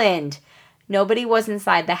England. Nobody was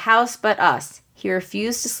inside the house but us. He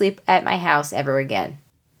refused to sleep at my house ever again.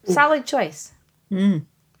 Solid choice. When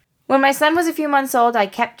my son was a few months old,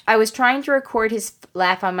 I was trying to record his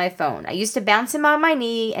laugh on my phone. I used to bounce him on my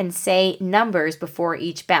knee and say numbers before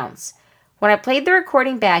each bounce. When I played the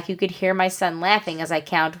recording back, you could hear my son laughing as I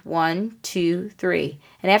count 1, 2, 3.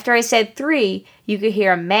 And after I said 3, you could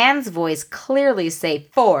hear a man's voice clearly say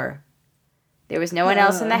 4. There was no one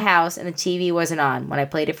else in the house, and the TV wasn't on. When I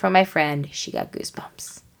played it for my friend, she got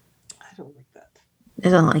goosebumps. I don't like that. I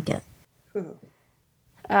don't like it. Ooh.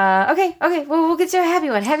 Okay. Well, we'll get to a happy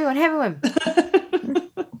one.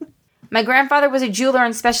 My grandfather was a jeweler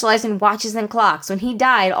and specialized in watches and clocks. When he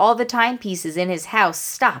died, all the timepieces in his house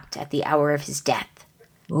stopped at the hour of his death.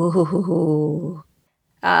 Ooh.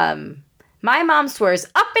 My mom swears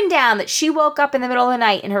up and down that she woke up in the middle of the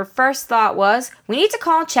night and her first thought was, we need to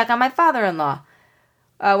call and check on my father-in-law.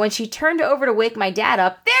 When she turned over to wake my dad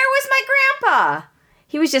up, there was my grandpa!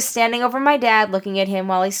 He was just standing over my dad looking at him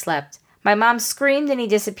while he slept. My mom screamed and he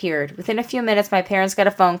disappeared. Within a few minutes, my parents got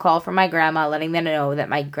a phone call from my grandma letting them know that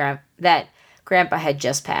that grandpa had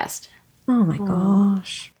just passed. Oh my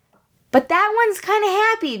gosh. But that one's kind of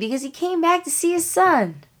happy because he came back to see his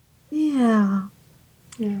son. Yeah.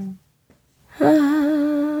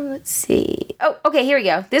 Let's see. Oh, okay, here we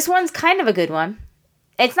go. This one's kind of a good one.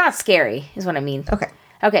 It's not scary, is what I mean.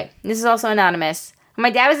 Okay, this is also anonymous. When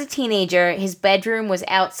my dad was a teenager, his bedroom was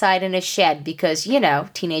outside in a shed because,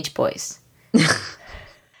 teenage boys.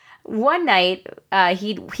 One night,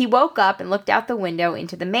 he woke up and looked out the window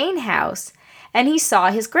into the main house, and he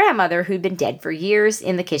saw his grandmother, who'd been dead for years,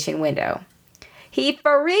 in the kitchen window. He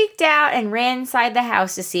freaked out and ran inside the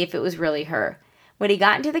house to see if it was really her. When he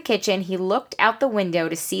got into the kitchen, he looked out the window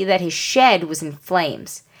to see that his shed was in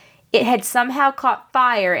flames. It had somehow caught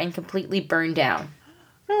fire and completely burned down.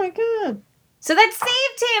 Oh my god. So that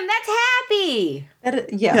saved him. That's happy.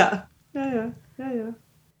 Yeah.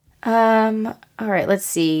 All right, let's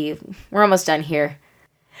see. We're almost done here.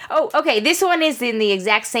 Oh, okay. This one is in the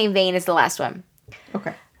exact same vein as the last one.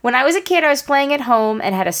 Okay. When I was a kid, I was playing at home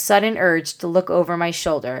and had a sudden urge to look over my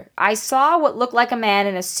shoulder. I saw what looked like a man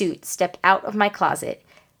in a suit step out of my closet.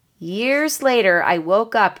 Years later, I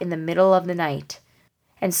woke up in the middle of the night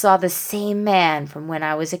and saw the same man from when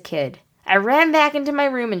I was a kid. I ran back into my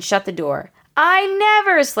room and shut the door. I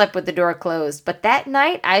never slept with the door closed, but that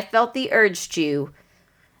night I felt the urge to.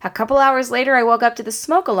 A couple hours later, I woke up to the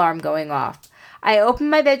smoke alarm going off. I opened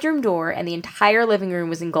my bedroom door and the entire living room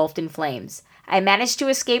was engulfed in flames. I managed to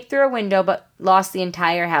escape through a window but lost the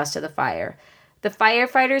entire house to the fire. The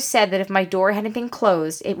firefighters said that if my door hadn't been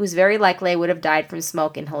closed, it was very likely I would have died from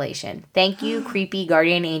smoke inhalation. Thank you, creepy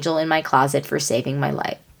guardian angel in my closet, for saving my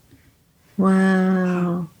life.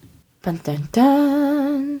 Wow. Dun, dun,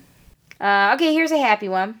 dun. Okay, here's a happy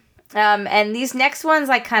one. And these next ones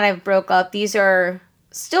I kind of broke up. These are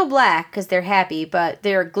still black because they're happy, but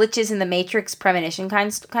they're glitches in the Matrix premonition kind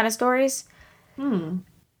of stories.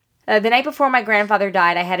 The night before my grandfather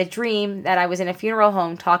died, I had a dream that I was in a funeral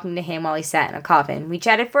home talking to him while he sat in a coffin. We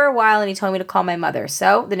chatted for a while and he told me to call my mother.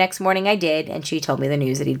 So the next morning I did, and she told me the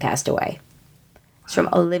news that he'd passed away. It's from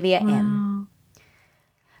Olivia M.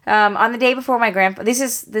 On the day before my grandpa,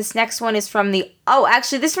 this next one is from this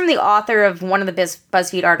is from the author of one of the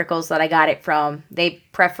BuzzFeed articles that I got it from. They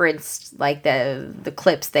preferenced like the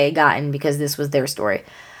clips they had gotten because this was their story.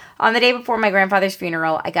 On the day before my grandfather's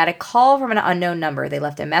funeral, I got a call from an unknown number. They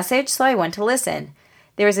left a message, so I went to listen.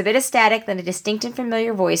 There was a bit of static, then a distinct and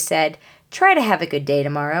familiar voice said, "Try to have a good day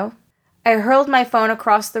tomorrow." I hurled my phone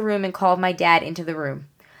across the room and called my dad into the room.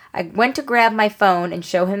 I went to grab my phone and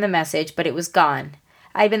show him the message, but it was gone.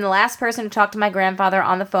 I had been the last person to talk to my grandfather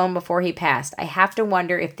on the phone before he passed. I have to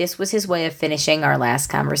wonder if this was his way of finishing our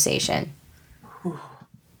last conversation.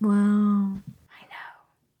 Wow.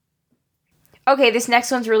 Okay, this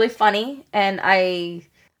next one's really funny, and I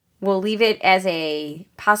will leave it as a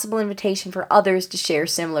possible invitation for others to share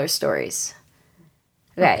similar stories.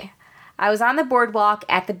 Okay. I was on the boardwalk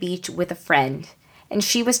at the beach with a friend, and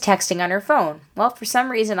she was texting on her phone. Well, for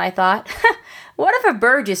some reason I thought, what if a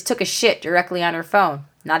bird just took a shit directly on her phone?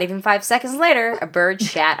 Not even 5 seconds later, a bird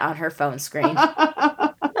shat on her phone screen.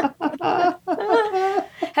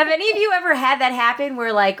 Have any of you ever had that happen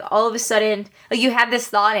where, like, all of a sudden, like, you had this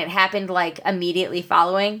thought and it happened, like, immediately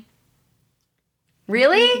following?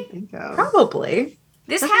 Really? Probably.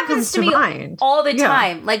 This Nothing happens comes to me mind. all the Yeah.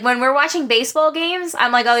 time. Like, when we're watching baseball games,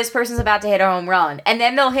 I'm like, oh, this person's about to hit a home run. And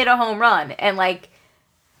then they'll hit a home run. And, like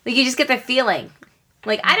you just get the feeling.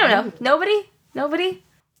 Like, I don't know. Nobody?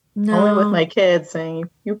 No. Only with my kids saying,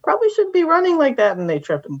 you probably shouldn't be running like that, and they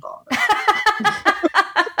trip and fall.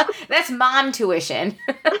 That's mom tuition.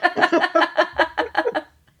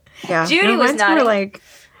 Yeah. Judy was mine's nodding. more like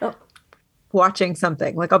watching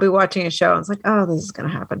something. Like I'll be watching a show and it's like, oh, this is gonna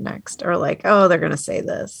happen next. Or like, oh, they're gonna say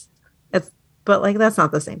this. But like that's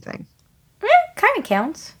not the same thing. Kind of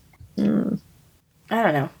counts. I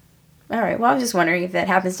don't know. All right. Well, I was just wondering if that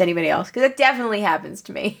happens to anybody else, because it definitely happens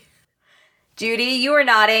to me. Judy, you were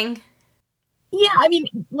nodding. Yeah, I mean,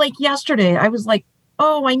 like yesterday, I was like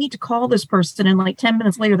oh, I need to call this person. And like 10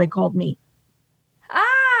 minutes later, they called me.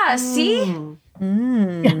 Ah, see?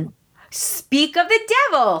 Mm. Speak of the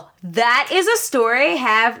devil. That is a story I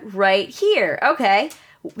have right here. Okay.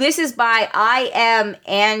 This is by I Am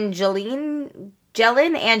Angeline.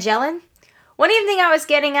 One evening I was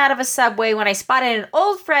getting out of a subway when I spotted an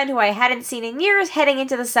old friend who I hadn't seen in years heading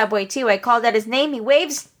into the subway too. I called out his name. He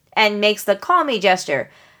waves and makes the call me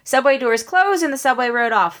gesture. Subway doors closed and the subway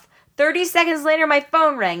rode off. 30 seconds later, my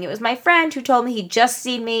phone rang. It was my friend who told me he'd just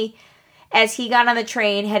seen me as he got on the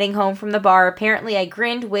train heading home from the bar. Apparently, I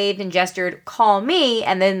grinned, waved, and gestured, call me,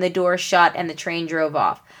 and then the door shut and the train drove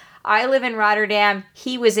off. I live in Rotterdam.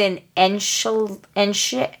 He was in Enschede.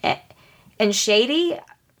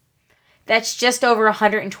 That's just over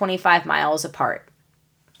 125 miles apart.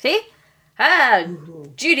 See? Ah,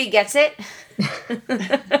 Judy gets it.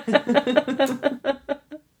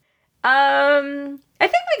 I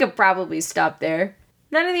think we could probably stop there.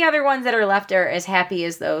 None of the other ones that are left are as happy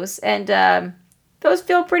as those, and those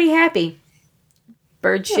feel pretty happy.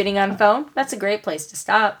 Bird shitting on phone. That's a great place to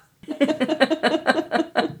stop.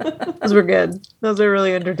 Those were good. Those are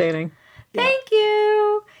really entertaining. Thank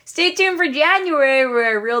you. Stay tuned for January where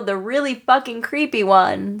I read the really fucking creepy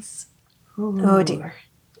ones. Oh dear.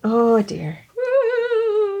 Oh dear.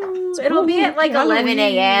 Woo. It'll be at like 11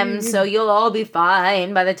 a.m., so you'll all be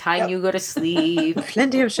fine by the time you go to sleep.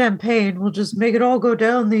 Plenty of champagne will just make it all go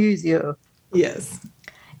down the easier. Yes.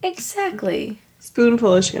 Exactly.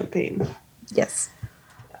 Spoonful of champagne. Yes.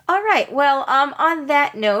 All right. Well, on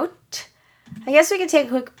that note, I guess we can take a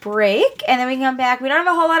quick break and then we can come back. We don't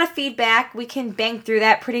have a whole lot of feedback. We can bang through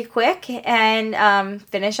that pretty quick and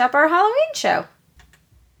finish up our Halloween show.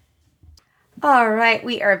 All right,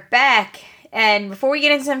 we are back. And before we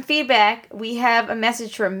get into some feedback, we have a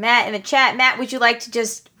message from Matt in the chat. Matt, would you like to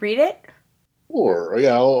just read it? Sure.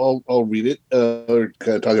 Yeah, I'll read it. We're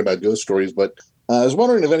kind of talking about ghost stories, but I was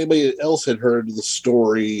wondering if anybody else had heard the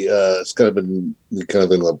story. It's kind of been in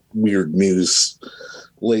the weird news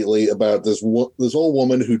lately about this old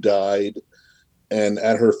woman who died, and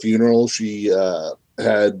at her funeral she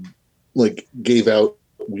gave out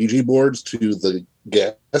Ouija boards to the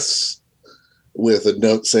guests with a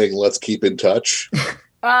note saying, "Let's keep in touch."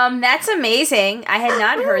 That's amazing. I had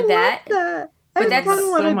not heard that. But that's I want to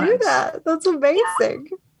so do much. that. That's amazing.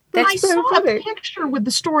 But I That's so saw funny. a picture with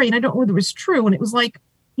the story, and I don't know whether it was true, and it was like,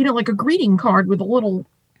 like a greeting card with a little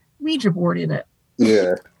Ouija board in it.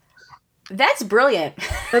 Yeah. That's brilliant.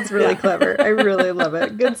 That's really Yeah. clever. I really love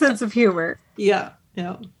it. Good sense of humor. Yeah.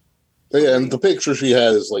 Yeah. But yeah, and the picture she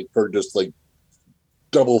had is like her just like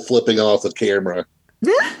double flipping off the camera.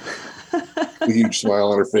 A huge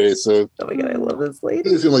smile on her face. So Oh my god, I love this lady.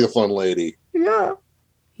 she seemed like a fun lady. Yeah.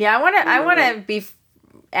 Yeah, I want to be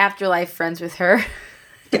afterlife friends with her.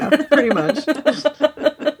 Yeah, pretty much.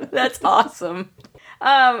 That's awesome.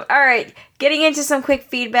 All right, getting into some quick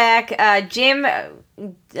feedback. Jim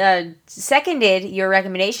seconded your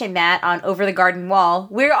recommendation, Matt, on Over the Garden Wall.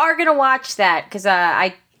 We are going to watch that because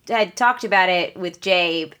I had talked about it with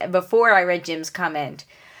Jay before I read Jim's comment.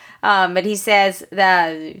 But he says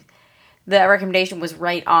the recommendation was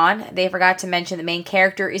right on. They forgot to mention the main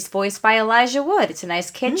character is voiced by Elijah Wood. It's a nice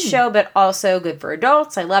kids show, but also good for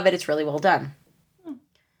adults. I love it. It's really well done.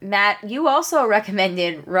 Matt, you also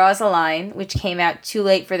recommended Rosaline, which came out too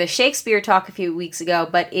late for the Shakespeare talk a few weeks ago,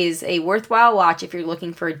 but is a worthwhile watch if you're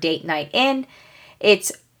looking for a date night in.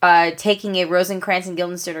 It's taking a Rosencrantz and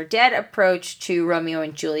Guildenstern are Dead approach to Romeo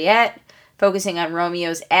and Juliet, focusing on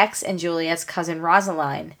Romeo's ex and Juliet's cousin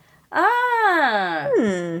Rosaline.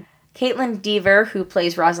 Caitlin Dever, who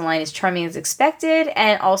plays Rosaline, is charming as expected,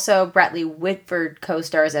 and also Bradley Whitford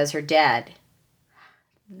co-stars as her dad.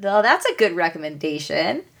 Though that's a good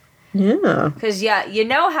recommendation. Yeah. Because, yeah, you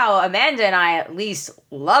know how Amanda and I at least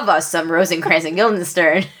love us some Rosencrantz and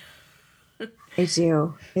Guildenstern. I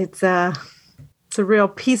do. It's a real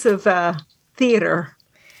piece of theater.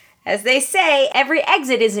 As they say, every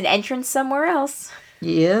exit is an entrance somewhere else.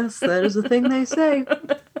 Yes, that is the thing they say.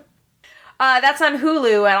 That's on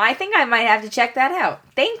Hulu, and I think I might have to check that out.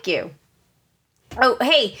 Thank you. Oh,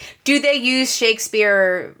 hey, do they use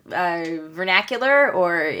Shakespeare vernacular,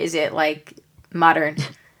 or is it, like, modern?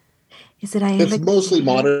 Is it Iambic? It's mostly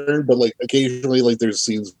modern, but like occasionally, like there's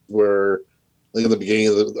scenes where, like in the beginning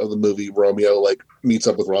of the movie, Romeo like meets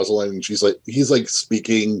up with Rosalind, and he's like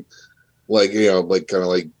speaking, like like kind of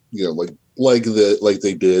like like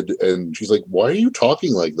they did, and she's like, "Why are you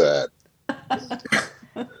talking like that?"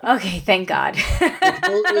 Okay, thank God.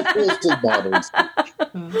 It's mostly modern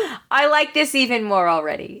speech. I like this even more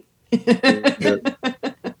already. Yeah.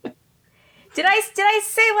 Did I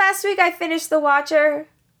say last week I finished The Watcher?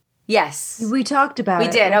 Yes. We talked about We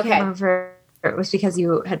it. did, I okay. can't remember if it was because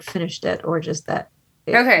you had finished it or just that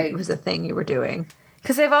it was a thing you were doing.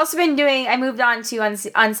 Because I've also been doing, I moved on to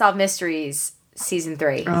Unsolved Mysteries season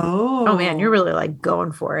 3. Oh man, you're really like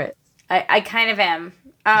going for it. I kind of am.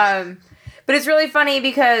 But it's really funny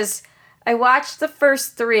because I watched the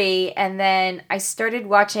first 3 and then I started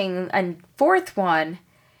watching a 4th one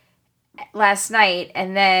last night,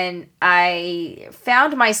 and then I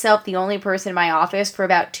found myself the only person in my office for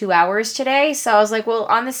about 2 hours today. So I was like, well,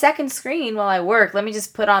 on the second screen while I work, let me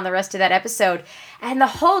just put on the rest of that episode. And the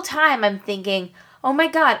whole time I'm thinking, oh my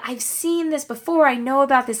God, I've seen this before. I know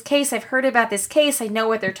about this case. I've heard about this case. I know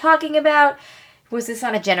what they're talking about. Was this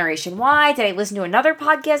on a Generation Y? Did I listen to another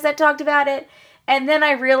podcast that talked about it? And then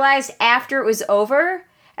I realized after it was over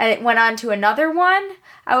and it went on to another one,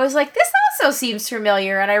 I was like, this also seems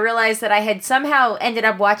familiar. And I realized that I had somehow ended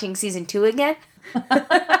up watching season 2 again. I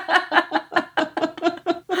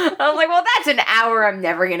was like, well, that's an hour I'm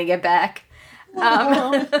never going to get back.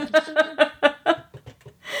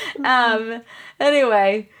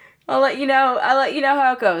 Anyway, I'll let you know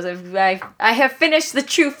how it goes. I have finished the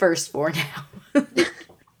true first 4 now. And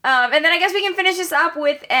then I guess we can finish this up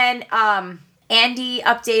with an Andy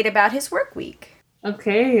update about his work week.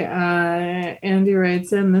 Okay, Andy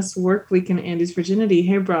writes in this work week in Andy's virginity.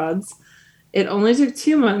 Hey, broads. It only took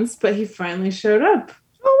 2 months, but he finally showed up.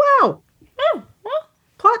 Oh, wow.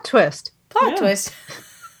 Plot twist. Plot twist.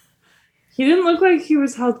 He didn't look like he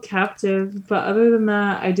was held captive, but other than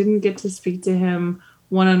that, I didn't get to speak to him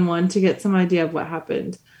one-on-one to get some idea of what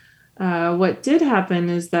happened. What did happen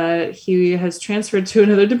is that he has transferred to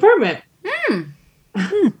another department.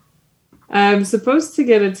 I'm supposed to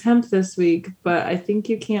get a temp this week, but I think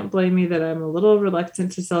you can't blame me that I'm a little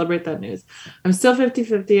reluctant to celebrate that news. I'm still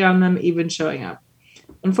 50-50 on them even showing up.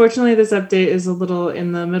 Unfortunately, this update is a little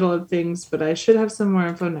in the middle of things, but I should have some more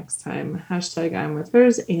info next time. Hashtag I'm with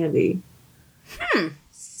hers, Andy.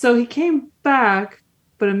 So he came back,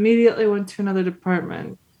 but immediately went to another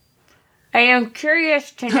department. I am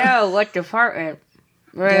curious to know what department.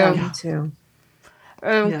 Yeah, me too.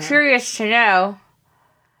 I'm curious to know.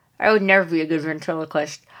 I would never be a good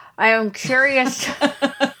ventriloquist. I am curious.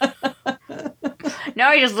 Now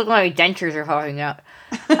I just look like my dentures are falling out.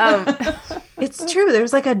 It's true.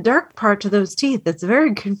 There's like a dark part to those teeth. It's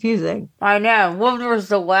very confusing. I know. Well, there was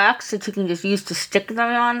the wax that you can just use to stick them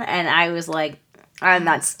on, and I was like, I'm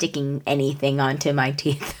not sticking anything onto my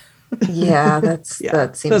teeth. Yeah, that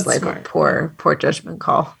seems like smart. a poor judgment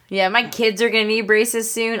call. Yeah, my kids are going to need braces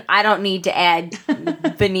soon. I don't need to add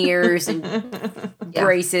veneers and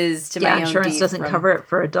braces to my own insurance teeth doesn't cover it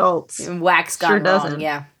for adults. and wax gone Sure wrong. doesn't.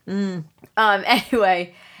 Yeah.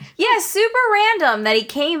 Anyway, yeah, super random that he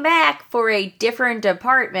came back for a different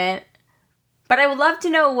department. But I would love to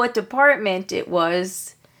know what department it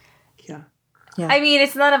was. Yeah. I mean,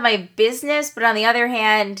 it's none of my business, but on the other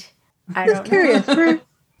hand, I don't know. Curious.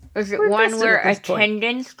 Is it we're one invested where at this point.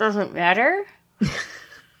 attendance doesn't matter?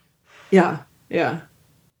 Yeah. I Yeah.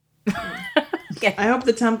 hope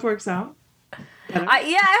the temp works out. I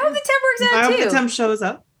hope the temp works out I too. hope the temp shows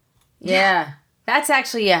up. Yeah. That's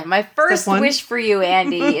actually, my first one. wish for you,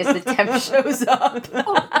 Andy, is the temp shows up.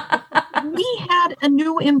 We had a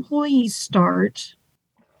new employee start,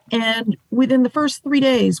 and within the first 3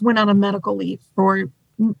 days went on a medical leave for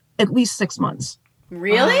at least 6 months.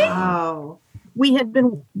 Really? Wow. We had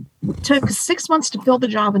took 6 months to fill the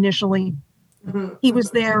job initially. He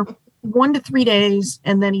was there 1 to 3 days,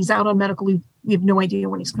 and then he's out on medical leave. We have no idea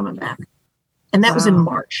when he's coming back. And that was in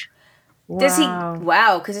March. Does he?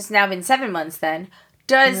 Wow, because it's now been 7 months then.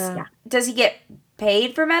 Does he get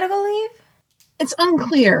paid for medical leave? It's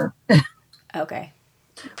unclear. Okay.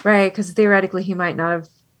 Right, because theoretically he might not have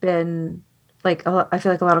been like. I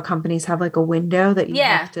feel like a lot of companies have like a window that you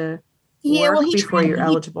have to work before you're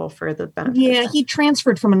eligible for the benefits. Yeah, he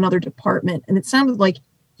transferred from another department, and it sounded like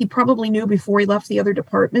he probably knew before he left the other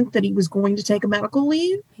department that he was going to take a medical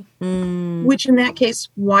leave. Which, in that case,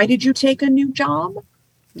 why did you take a new job?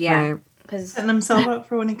 Yeah, because setting himself up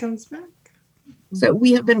for when he comes back. So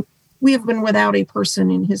we have been without a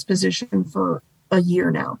person in his position for a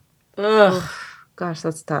year now. Ugh. Gosh,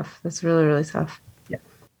 that's tough. That's really, really tough.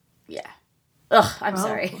 Yeah. Ugh, I'm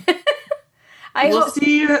sorry. We'll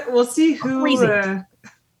see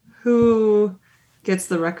who gets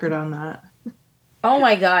the record on that. Oh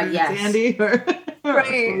my God, yes. Andy or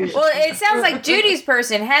right. Well, it sounds like Judy's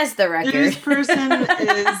person has the record. Judy's person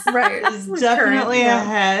is definitely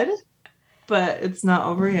ahead, but it's not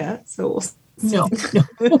over yet. So we'll see. No.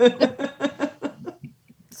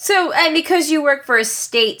 So, and because you work for a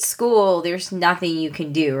state school, there's nothing you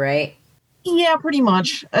can do, right? Yeah, pretty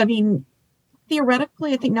much. I mean,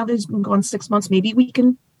 theoretically, I think now that he's been gone 6 months, maybe we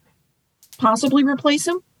can possibly replace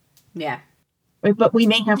him. Yeah. But we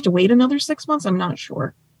may have to wait another 6 months. I'm not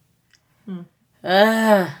sure.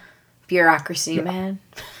 Bureaucracy, man.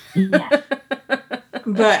 Yeah.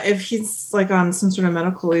 But if he's like on some sort of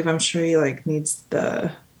medical leave, I'm sure he like needs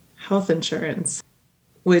the health insurance,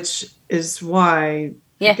 which is why,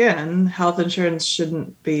 again, health insurance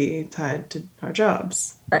shouldn't be tied to our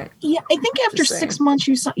jobs. Yeah, I think after 6 months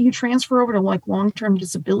you transfer over to like long-term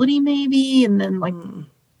disability maybe, and then like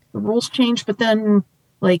the rules change, but then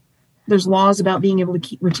like there's laws about being able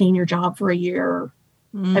to retain your job for a year.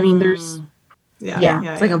 I mean, there's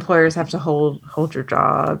it's like employers have to hold your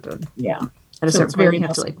job. And at a certain point, you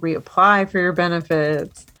have to like reapply for your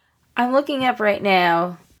benefits. I'm looking up right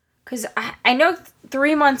now because I know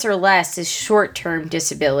 3 months or less is short-term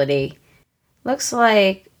disability. Looks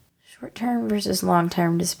like short-term versus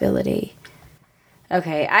long-term disability.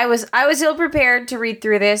 Okay, I was ill prepared to read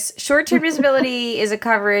through this. Short-term disability is a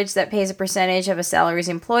coverage that pays a percentage of a salary's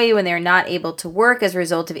employee when they are not able to work as a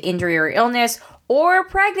result of injury or illness or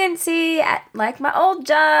pregnancy, like my old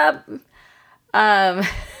job. I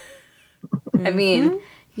mean,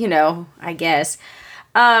 you know, I guess.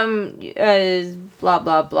 Blah,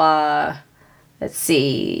 blah, blah. Let's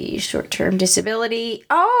see. Short-term disability.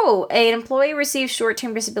 Oh, an employee receives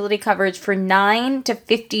short-term disability coverage for 9 to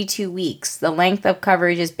 52 weeks. The length of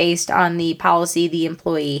coverage is based on the policy the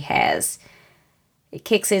employee has. It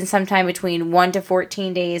kicks in sometime between 1 to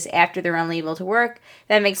 14 days after they're unable to work.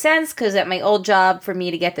 That makes sense because at my old job, for me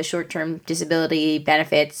to get the short-term disability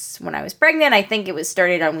benefits when I was pregnant, I think it was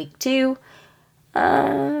started on week 2.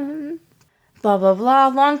 Blah, blah, blah.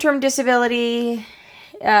 Long-term disability.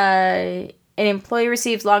 An employee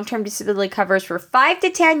receives long-term disability coverage for 5 to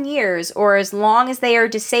 10 years or as long as they are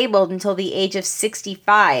disabled until the age of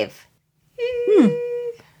 65.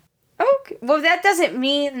 Okay. Well, that doesn't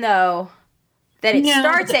mean, though, that it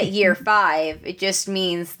starts at year 5. It just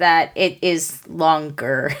means that it is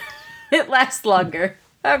longer. It lasts longer.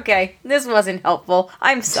 Okay. This wasn't helpful.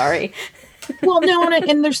 I'm sorry. Well, no,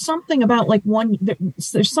 and there's something about like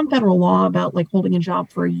there's some federal law about like holding a job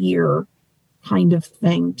for a year kind of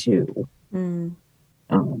thing too.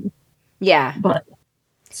 Yeah. But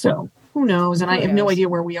so who knows? And I have no idea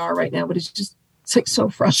where we are right now, but it's like so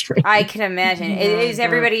frustrating. I can imagine. Is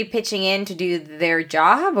everybody pitching in to do their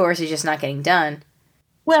job or is it just not getting done?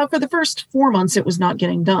 Well, for the first 4 months, it was not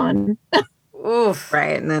getting done. Oof.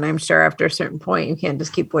 Right. And then I'm sure after a certain point, you can't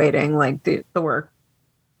just keep waiting like the work.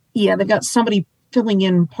 Yeah, they've got somebody filling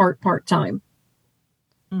in part-time.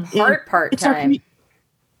 Part-time.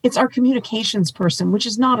 It's our communications person, which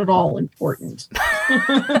is not at all important.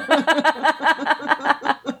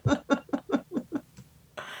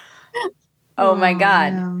 Oh my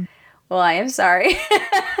God. Man. Well, I am sorry.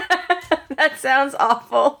 That sounds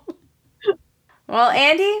awful. Well,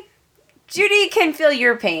 Andy, Judy can feel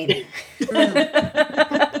your pain.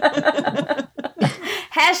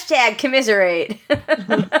 Hashtag commiserate.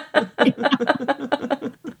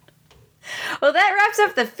 Well, that wraps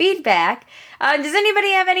up the feedback. Does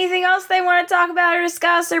anybody have anything else they want to talk about or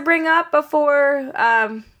discuss or bring up before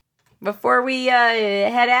we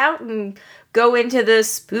head out and go into the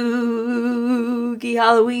spooky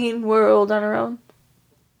Halloween world on our own?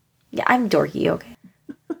 Yeah, I'm dorky, okay.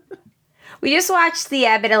 We just watched the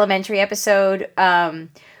Abbott Elementary episode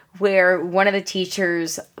where one of the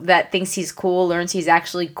teachers that thinks he's cool learns he's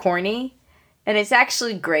actually corny. And it's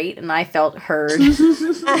actually great, and I felt heard.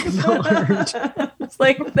 I felt heard. It's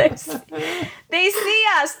like, they see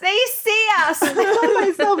us! They see us! I saw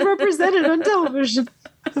myself represented on television.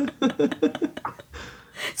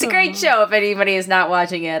 It's a great show if anybody is not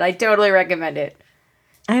watching it. I totally recommend it.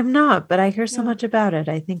 I am not, but I hear so much about it.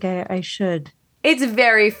 I think I should. It's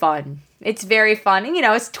very fun. It's very fun. And,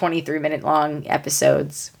 it's 23-minute long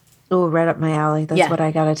episodes. Oh, right up my alley. That's what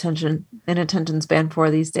I got attention span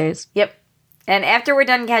for these days. Yep. And after we're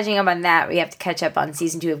done catching up on that, we have to catch up on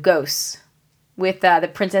season 2 of Ghosts with the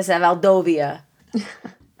Princess of Aldovia.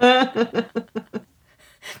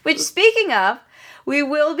 Which, speaking of, we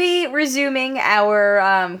will be resuming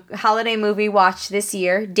our holiday movie watch this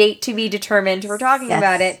year. Date to be determined. We're talking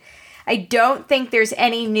about it. I don't think there's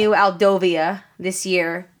any new Aldovia this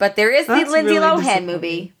year, but there is the Lindsay Lohan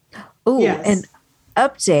movie. Oh, and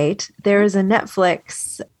update. There is a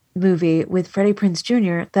Netflix movie with Freddie Prinze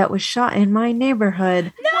Jr. that was shot in my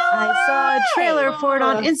neighborhood. No I saw a trailer for it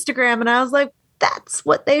on Instagram and I was like, that's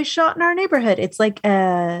what they shot in our neighborhood. It's like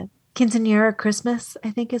a Quinceañera Christmas,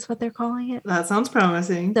 I think is what they're calling it. That sounds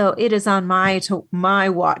promising. So it is on my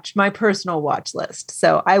personal watch list.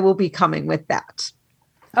 So I will be coming with that.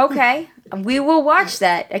 Okay, we will watch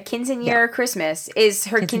that. A Quinceañera Christmas. Is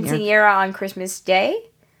her quinceañera on Christmas Day?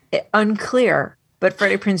 Unclear, but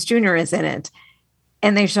Freddie Prinze Jr. is in it.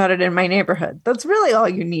 And they shot it in my neighborhood. That's really all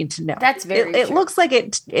you need to know. That's very It true. looks like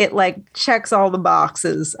it like checks all the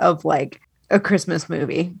boxes of like a Christmas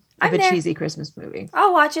movie. Of I'm a there. cheesy Christmas movie.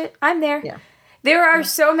 I'll watch it. I'm there. Yeah. There are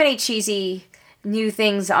so many cheesy new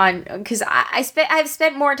things on, because I've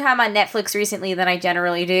spent more time on Netflix recently than I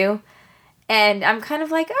generally do. And I'm kind of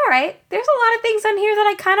like, all right, there's a lot of things on here that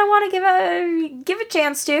I kind of want to give a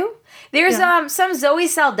chance to. There's some Zoe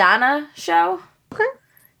Saldana show. Okay.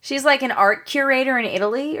 She's like an art curator in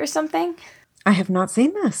Italy or something. I have not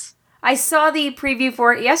seen this. I saw the preview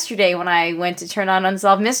for it yesterday when I went to turn on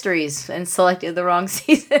Unsolved Mysteries and selected the wrong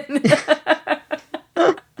season.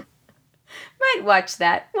 Might watch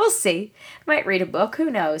that. We'll see. Might read a book. Who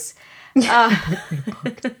knows?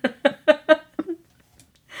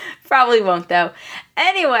 Probably won't, though.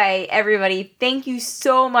 Anyway, everybody, thank you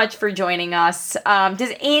so much for joining us.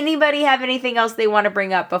 Does anybody have anything else they want to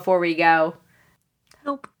bring up before we go?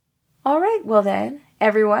 Nope. All right. Well, then,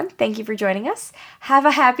 everyone, thank you for joining us. Have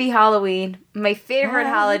a happy Halloween. My favorite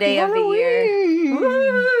holiday of the year.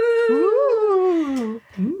 Woo!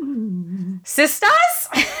 Sisters?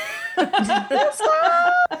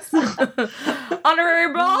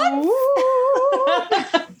 Honorary blonde?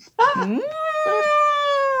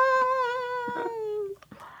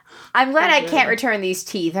 I'm glad I can't return these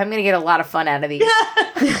teeth. I'm going to get a lot of fun out of these.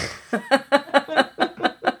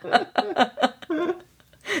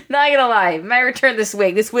 Not gonna lie, I might return this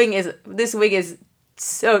wig. This wig is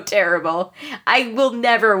so terrible. I will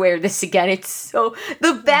never wear this again.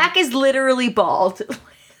 The back is literally bald.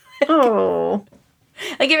 Oh.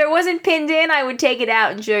 Like if it wasn't pinned in, I would take it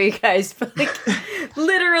out and show you guys. But like,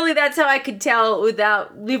 literally, that's how I could tell when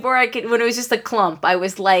it was just a clump. I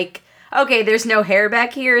was like, okay, there's no hair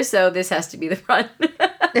back here, so this has to be the front.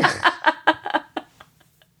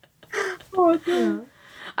 Oh, God.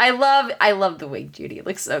 I love the wig, Judy. It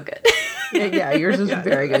looks so good. Yeah, yours is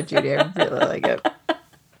very good, Judy. I really like it.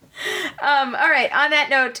 All right. On that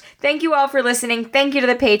note, thank you all for listening. Thank you to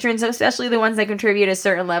the patrons, especially the ones that contribute a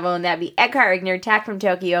certain level, and that'd be Eckhart Igner, Tack from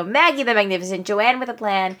Tokyo, Maggie the Magnificent, Joanne with a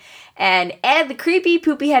Plan, and Ed the Creepy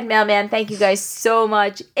Poopy Head Mailman. Thank you guys so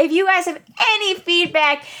much. If you guys have any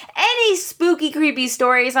feedback, any spooky, creepy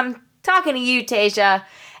stories, I'm talking to you, Tasia,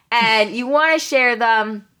 and you want to share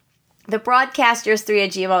them,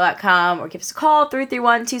 thebroadcasters3@gmail.com, or give us a call,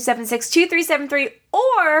 331-276-2373,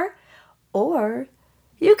 or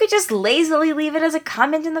you could just lazily leave it as a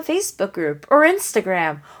comment in the Facebook group or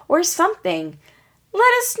Instagram or something.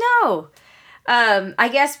 Let us know. I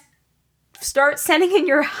guess start sending in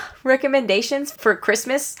your recommendations for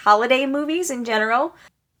Christmas holiday movies in general.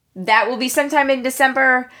 That will be sometime in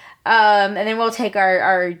December. And then we'll take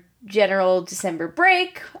our general December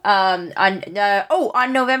break. On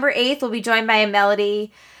November 8th, we'll be joined by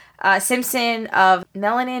Melody Simpson of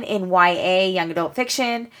Melanin in YA, Young Adult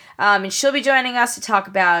Fiction. And she'll be joining us to talk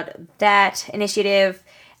about that initiative.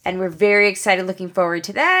 And we're very excited, looking forward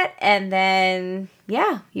to that. And then,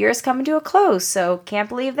 year's coming to a close, so can't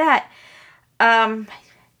believe that.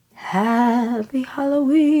 Happy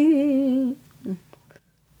Halloween.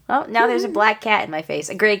 Oh, now there's a black cat in my face,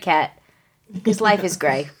 a gray cat. His life is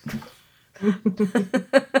gray.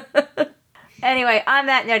 Anyway, on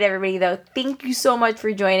that note, everybody, though, thank you so much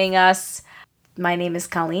for joining us. My name is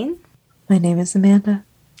Colleen. My name is Amanda.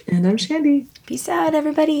 And I'm Shandy. Peace out,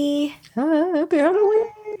 everybody. Happy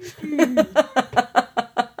Halloween.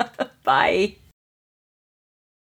 Bye.